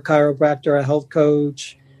doctor, a chiropractor, a health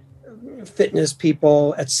coach, fitness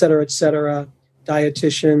people, et cetera,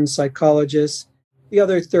 dietitians, psychologists. The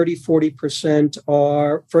other 30, 40%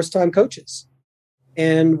 are first-time coaches.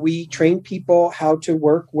 And we train people how to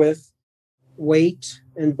work with weight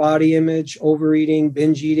and body image, overeating,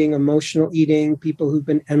 binge eating, emotional eating, people who've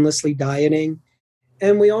been endlessly dieting.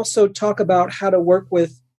 And we also talk about how to work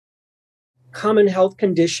with common health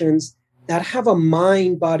conditions that have a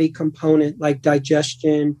mind-body component like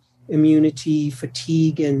digestion, immunity,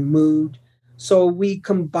 fatigue, and mood. So we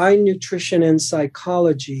combine nutrition and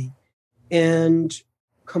psychology and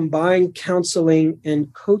combine counseling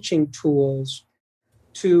and coaching tools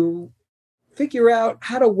to figure out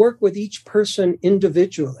how to work with each person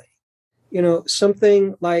individually.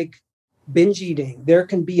 Something like binge eating. There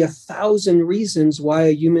can be 1,000 reasons why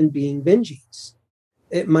a human being binge eats.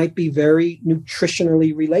 It might be very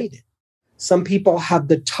nutritionally related. Some people have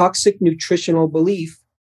the toxic nutritional belief,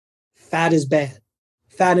 fat is bad.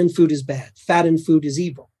 Fat in food is bad. Fat in food is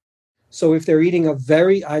evil. So if they're eating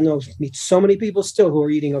I meet so many people still who are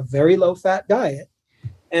eating a very low fat diet.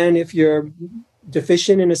 And if you're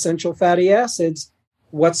deficient in essential fatty acids,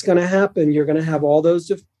 what's going to happen? You're going to have all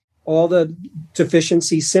the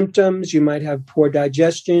deficiency symptoms. You might have poor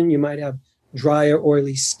digestion. You might have dry or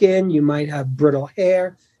oily skin. You might have brittle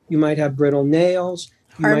hair. You might have brittle nails.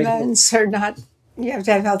 Hormones are not, you have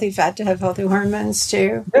to have healthy fat to have healthy hormones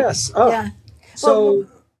too. Yes. Oh. Yeah. So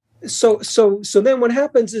then what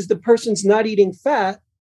happens is the person's not eating fat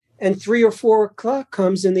and 3 or 4 o'clock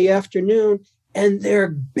comes in the afternoon and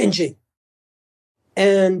they're binging.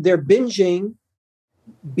 And they're binging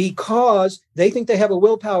because they think they have a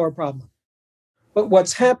willpower problem. But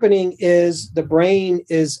what's happening is the brain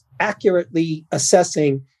is accurately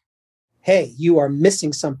assessing, hey, you are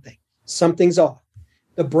missing something. Something's off.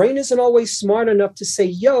 The brain isn't always smart enough to say,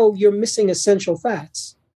 yo, you're missing essential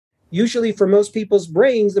fats. Usually for most people's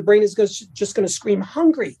brains, the brain is just going to scream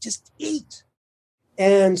hungry, just eat.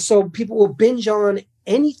 And so people will binge on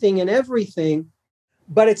anything and everything,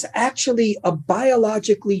 but it's actually a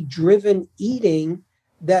biologically driven eating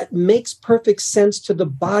that makes perfect sense to the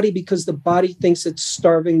body because the body thinks it's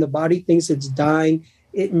starving. The body thinks it's dying.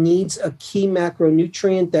 It needs a key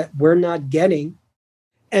macronutrient that we're not getting.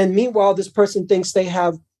 And meanwhile, this person thinks they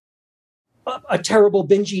have a terrible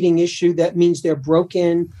binge eating issue that means they're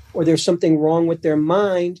broken or there's something wrong with their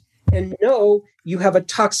mind. And no, you have a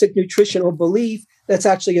toxic nutritional belief that's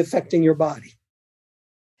actually affecting your body.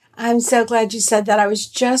 I'm so glad you said that. I was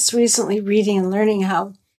just recently reading and learning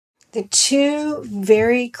how the two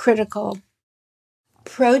very critical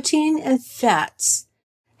protein and fats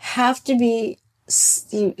have to be,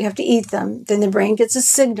 you have to eat them. Then the brain gets a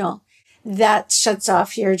signal that shuts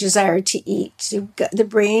off your desire to eat. So the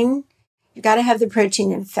brain, you got to have the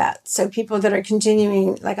protein and fat. So people that are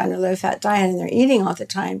continuing like on a low fat diet and they're eating all the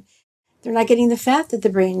time, they're not getting the fat that the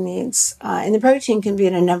brain needs. And the protein can be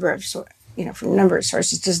in a number of from a number of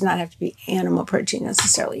sources. It does not have to be animal protein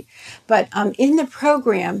necessarily. But in the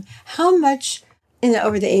program, how much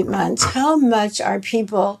over the 8 months, how much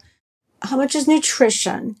is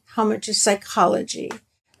nutrition? How much is psychology?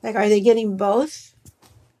 Like, are they getting both?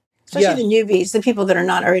 Especially the newbies, the people that are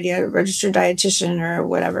not already a registered dietitian or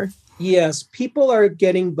whatever. Yes, people are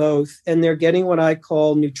getting both, and they're getting what I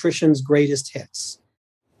call nutrition's greatest hits.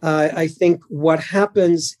 I think what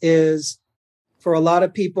happens is, for a lot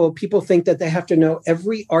of people think that they have to know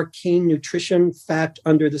every arcane nutrition fact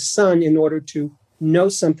under the sun in order to know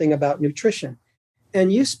something about nutrition.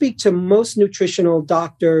 And you speak to most nutritional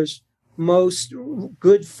doctors, most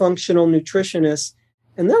good functional nutritionists,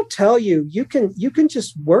 and they'll tell you, you can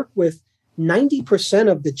just work with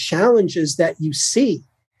 90% of the challenges that you see.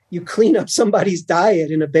 You clean up somebody's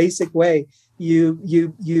diet in a basic way.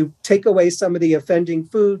 You take away some of the offending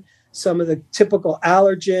food, some of the typical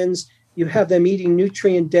allergens. You have them eating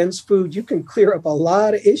nutrient-dense food. You can clear up a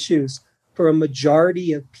lot of issues for a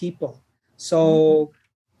majority of people. So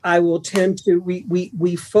I will tend to,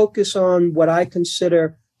 we focus on what I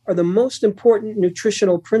consider are the most important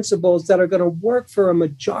nutritional principles that are going to work for a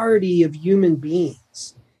majority of human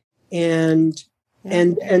beings. And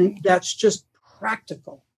and that's just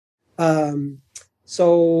practical.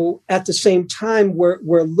 So at the same time,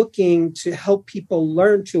 we're looking to help people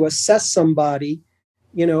learn to assess somebody.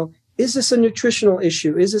 Is this a nutritional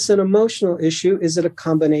issue? Is this an emotional issue? Is it a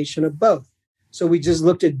combination of both? So we just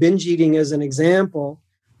looked at binge eating as an example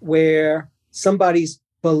where somebody's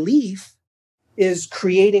belief is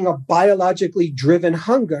creating a biologically driven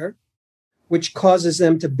hunger, which causes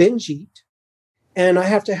them to binge eat. And I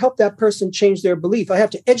have to help that person change their belief. I have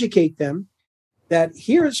to educate them that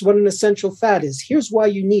here's what an essential fat is. Here's why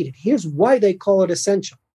you need it. Here's why they call it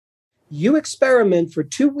essential. You experiment for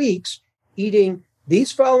 2 weeks eating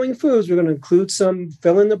these following foods. We're going to include some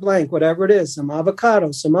fill in the blank, whatever it is, some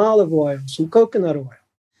avocado, some olive oil, some coconut oil.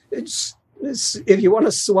 It's if you want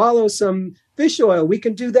to swallow some fish oil, we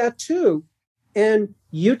can do that too. And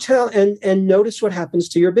you tell and notice what happens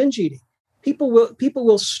to your binge eating. People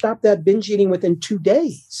will stop that binge eating within 2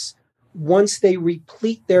 days once they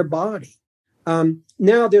replete their body.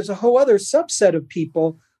 Now, there's a whole other subset of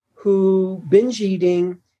people who binge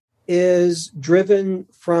eating is driven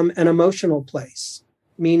from an emotional place,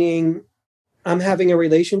 meaning I'm having a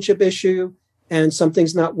relationship issue and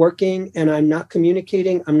something's not working and I'm not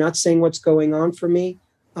communicating. I'm not saying what's going on for me.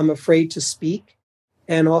 I'm afraid to speak.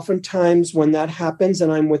 And oftentimes when that happens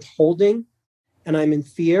and I'm withholding and I'm in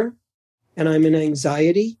fear and I'm in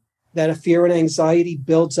anxiety, that fear and anxiety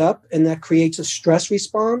builds up and that creates a stress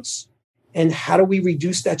response. And how do we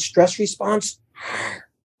reduce that stress response?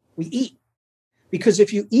 We eat. Because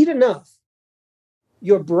if you eat enough,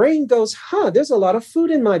 your brain goes, there's a lot of food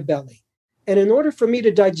in my belly. And in order for me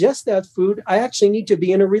to digest that food, I actually need to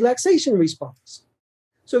be in a relaxation response.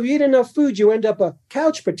 So if you eat enough food, you end up a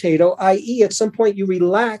couch potato, i.e. at some point you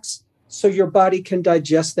relax so your body can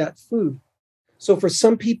digest that food. So for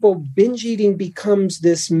some people, binge eating becomes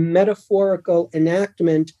this metaphorical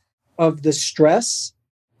enactment of the stress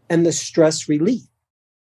and the stress relief.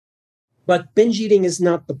 But binge eating is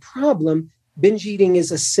not the problem. Binge eating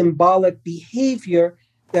is a symbolic behavior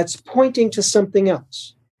that's pointing to something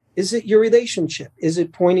else. Is it your relationship? Is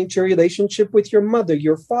it pointing to your relationship with your mother,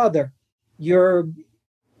 your father, your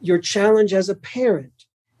challenge as a parent,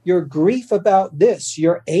 your grief about this,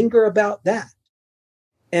 your anger about that?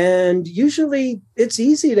 And usually it's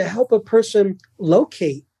easy to help a person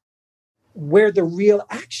locate where the real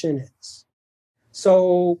action is.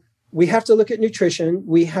 So we have to look at nutrition.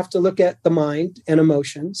 We have to look at the mind and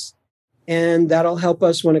emotions. And that'll help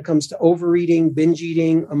us when it comes to overeating, binge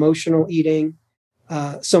eating, emotional eating,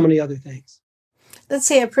 so many other things. Let's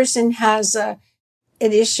say a person has an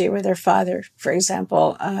issue with their father, for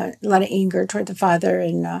example, a lot of anger toward the father,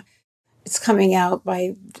 and it's coming out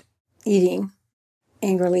by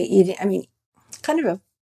angrily eating. I mean, kind of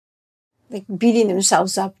like beating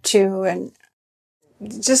themselves up too, and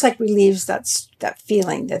just like relieves that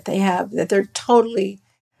feeling that they have, that they're totally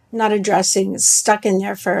not addressing, it's stuck in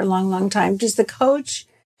there for a long, long time. Does the coach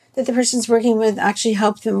that the person's working with actually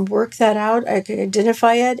help them work that out,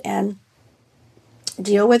 identify it, and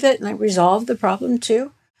deal with it, and like resolve the problem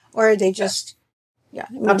too? Or are they just,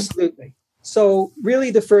 Absolutely. So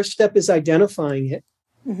really the first step is identifying it.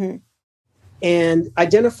 Mm-hmm. And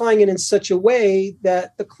identifying it in such a way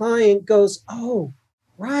that the client goes, oh,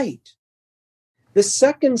 right. The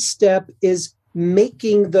second step is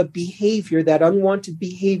making the behavior, that unwanted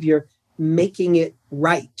behavior, making it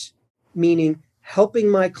right, meaning helping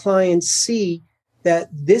my clients see that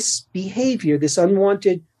this behavior, this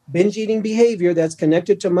unwanted binge eating behavior that's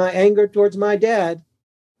connected to my anger towards my dad,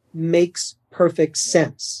 makes perfect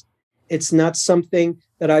sense. It's not something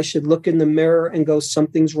that I should look in the mirror and go,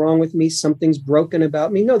 something's wrong with me, something's broken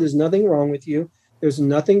about me. No, there's nothing wrong with you. There's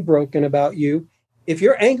nothing broken about you. If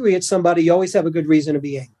you're angry at somebody, you always have a good reason to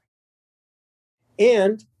be angry.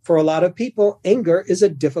 And for a lot of people, anger is a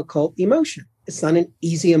difficult emotion. It's not an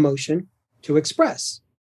easy emotion to express.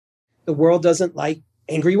 The world doesn't like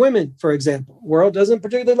angry women, for example. The world doesn't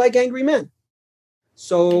particularly like angry men.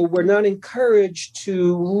 So we're not encouraged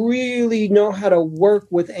to really know how to work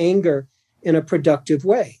with anger in a productive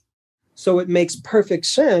way. So it makes perfect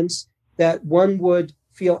sense that one would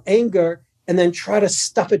feel anger and then try to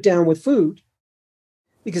stuff it down with food,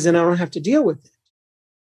 because then I don't have to deal with it.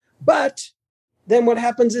 But then what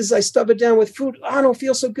happens is I stuff it down with food. I don't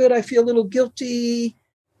feel so good. I feel a little guilty.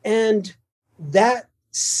 And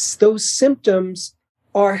those symptoms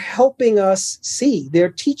are helping us see. They're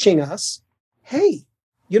teaching us, hey,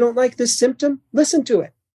 you don't like this symptom? Listen to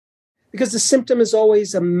it. Because the symptom is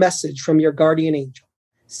always a message from your guardian angel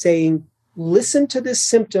saying, listen to this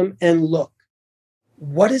symptom and look.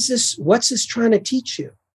 What is this? What's this trying to teach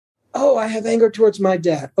you? Oh, I have anger towards my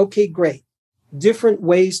dad. Okay, great. different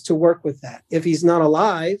ways to work with that. If he's not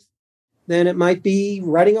alive, then it might be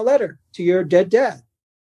writing a letter to your dead dad,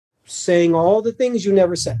 saying all the things you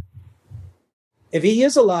never said. If he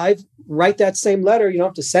is alive, write that same letter. You don't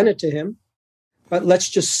have to send it to him, but let's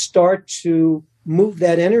just start to move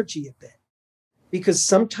that energy a bit. Because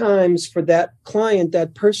sometimes for that client,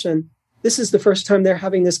 that person, this is the first time they're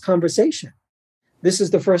having this conversation. This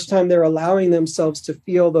is the first time they're allowing themselves to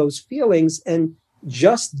feel those feelings. And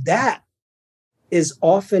just that is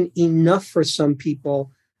often enough for some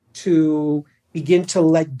people to begin to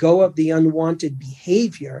let go of the unwanted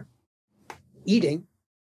behavior, eating,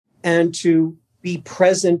 and to be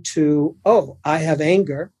present to, oh, I have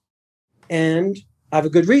anger and I have a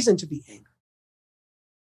good reason to be angry.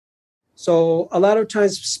 So a lot of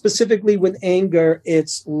times, specifically with anger,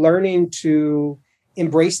 it's learning to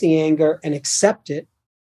embrace the anger and accept it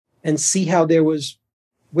and see how there was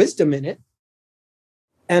wisdom in it.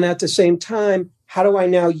 And at the same time, how do I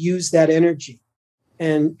now use that energy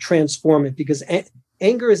and transform it? Because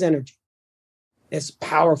anger is energy. It's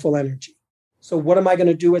powerful energy. So what am I going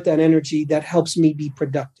to do with that energy that helps me be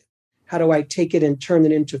productive? How do I take it and turn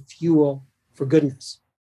it into fuel for goodness?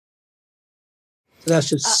 So that's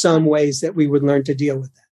just some ways that we would learn to deal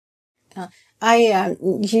with that. I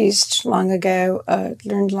learned long ago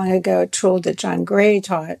a tool that John Gray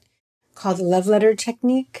taught called the love letter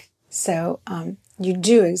technique. So you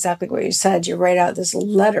do exactly what you said. You write out this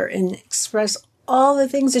letter and express all the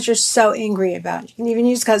things that you're so angry about. You can even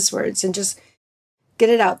use cuss words and just get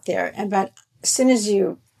it out there. But as soon as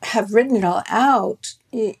you have written it all out,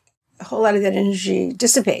 a whole lot of that energy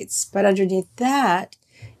dissipates. But underneath that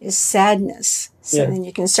is sadness. So then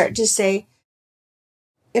you can start to say,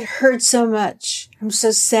 it hurts so much. I'm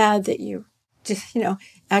so sad that you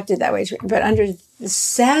acted that way. But under the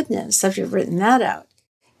sadness, after you've written that out,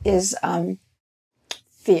 is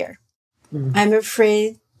fear. Mm-hmm. I'm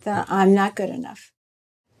afraid that I'm not good enough.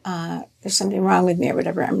 There's something wrong with me or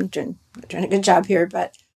whatever. I'm doing a good job here.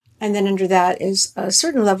 And then under that is a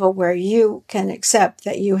certain level where you can accept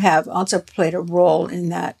that you have also played a role in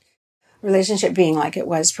that relationship being like it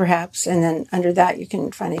was, perhaps. And then under that, you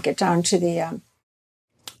can finally get down to the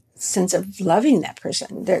sense of loving that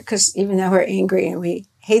person. Because even though we're angry and we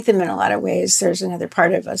hate them in a lot of ways, there's another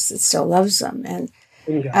part of us that still loves them. And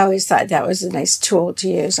I always thought that was a nice tool to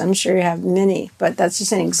use. I'm sure you have many, but that's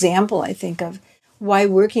just an example, I think, of why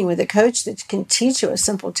working with a coach that can teach you a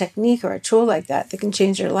simple technique or a tool like that can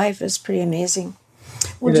change your life is pretty amazing.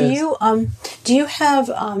 Well, do you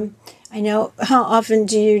have, I know, how often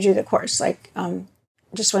do you do the course? Like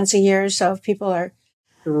just once a year or so if people have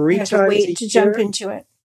to wait to jump into it?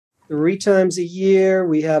 3 times a year.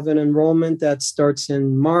 We have an enrollment that starts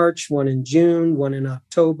in March, one in June, one in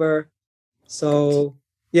October. So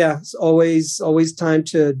it's always time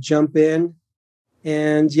to jump in.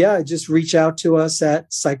 And just reach out to us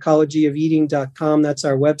at psychologyofeating.com. That's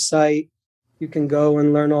our website. You can go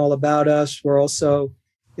and learn all about us. We're also,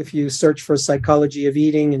 if you search for Psychology of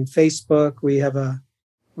Eating in Facebook, we have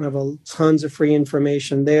tons of free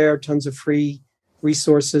information there, tons of free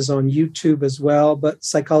resources on YouTube as well. But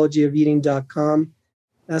psychologyofeating.com,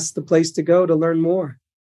 that's the place to go to learn more.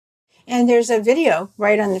 And there's a video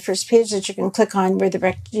right on the first page that you can click on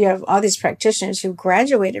where you have all these practitioners who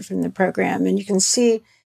graduated from the program, and you can see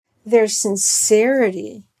their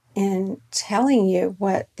sincerity in telling you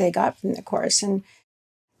what they got from the course. And,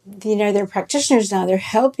 they're practitioners now, they're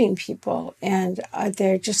helping people, and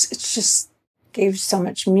it just gave so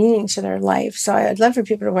much meaning to their life. So I'd love for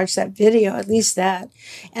people to watch that video, at least that.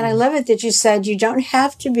 And I love it that you said you don't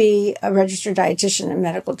have to be a registered dietitian, a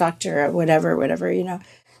medical doctor, or whatever,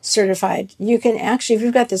 certified. You can actually, if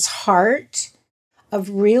you've got this heart of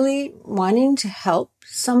really wanting to help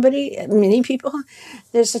somebody, many people,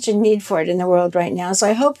 there's such a need for it in the world right now. So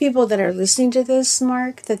I hope people that are listening to this,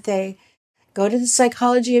 Mark, that they go to the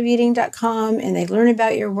psychologyofeating.com and they learn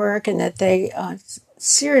about your work, and that they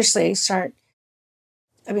seriously start,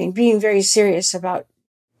 being very serious about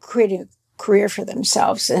creating a career for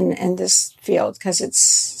themselves in this field, because it's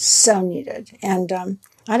so needed. And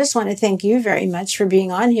I just want to thank you very much for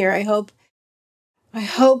being on here. I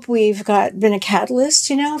hope we've been a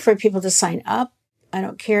catalyst, for people to sign up. I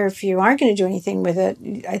don't care if you aren't going to do anything with it.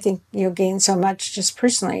 I think you'll gain so much just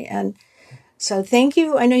personally. And so thank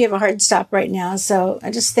you. I know you have a hard stop right now, so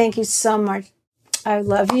I just thank you so much. I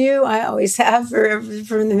love you. I always have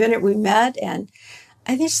from the minute we met. And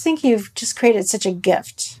I just think you've just created such a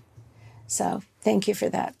gift. So thank you for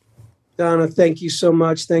that. Donna, thank you so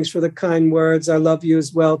much. Thanks for the kind words. I love you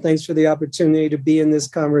as well. Thanks for the opportunity to be in this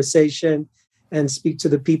conversation and speak to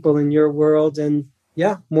the people in your world. And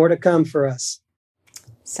more to come for us.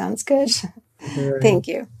 Sounds good. Right. Thank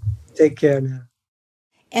you. Take care now.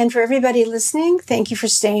 And for everybody listening, thank you for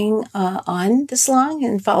staying on this long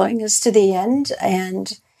and following us to the end.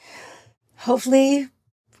 And hopefully,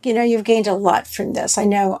 you've gained a lot from this. I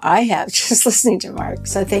know I have just listening to Mark.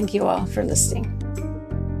 So thank you all for listening.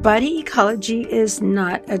 Body ecology is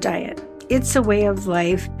not a diet. It's a way of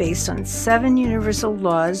life based on 7 universal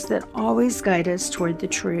laws that always guide us toward the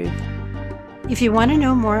truth. If you want to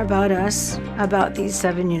know more about us, about these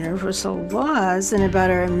 7 universal laws, and about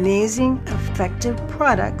our amazing, effective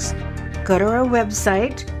products, go to our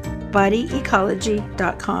website,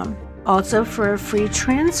 bodyecology.com. Also, for a free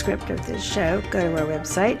transcript of this show, go to our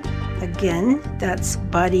website. Again, that's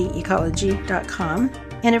bodyecology.com.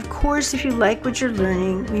 And of course, if you like what you're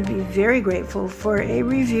learning, we'd be very grateful for a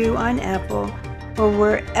review on Apple or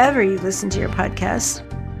wherever you listen to your podcasts.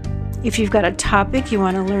 If you've got a topic you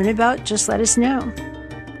want to learn about, just let us know.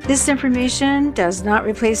 This information does not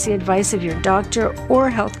replace the advice of your doctor or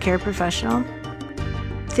healthcare professional.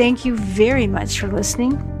 Thank you very much for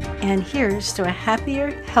listening, and here's to a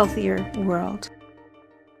happier, healthier world.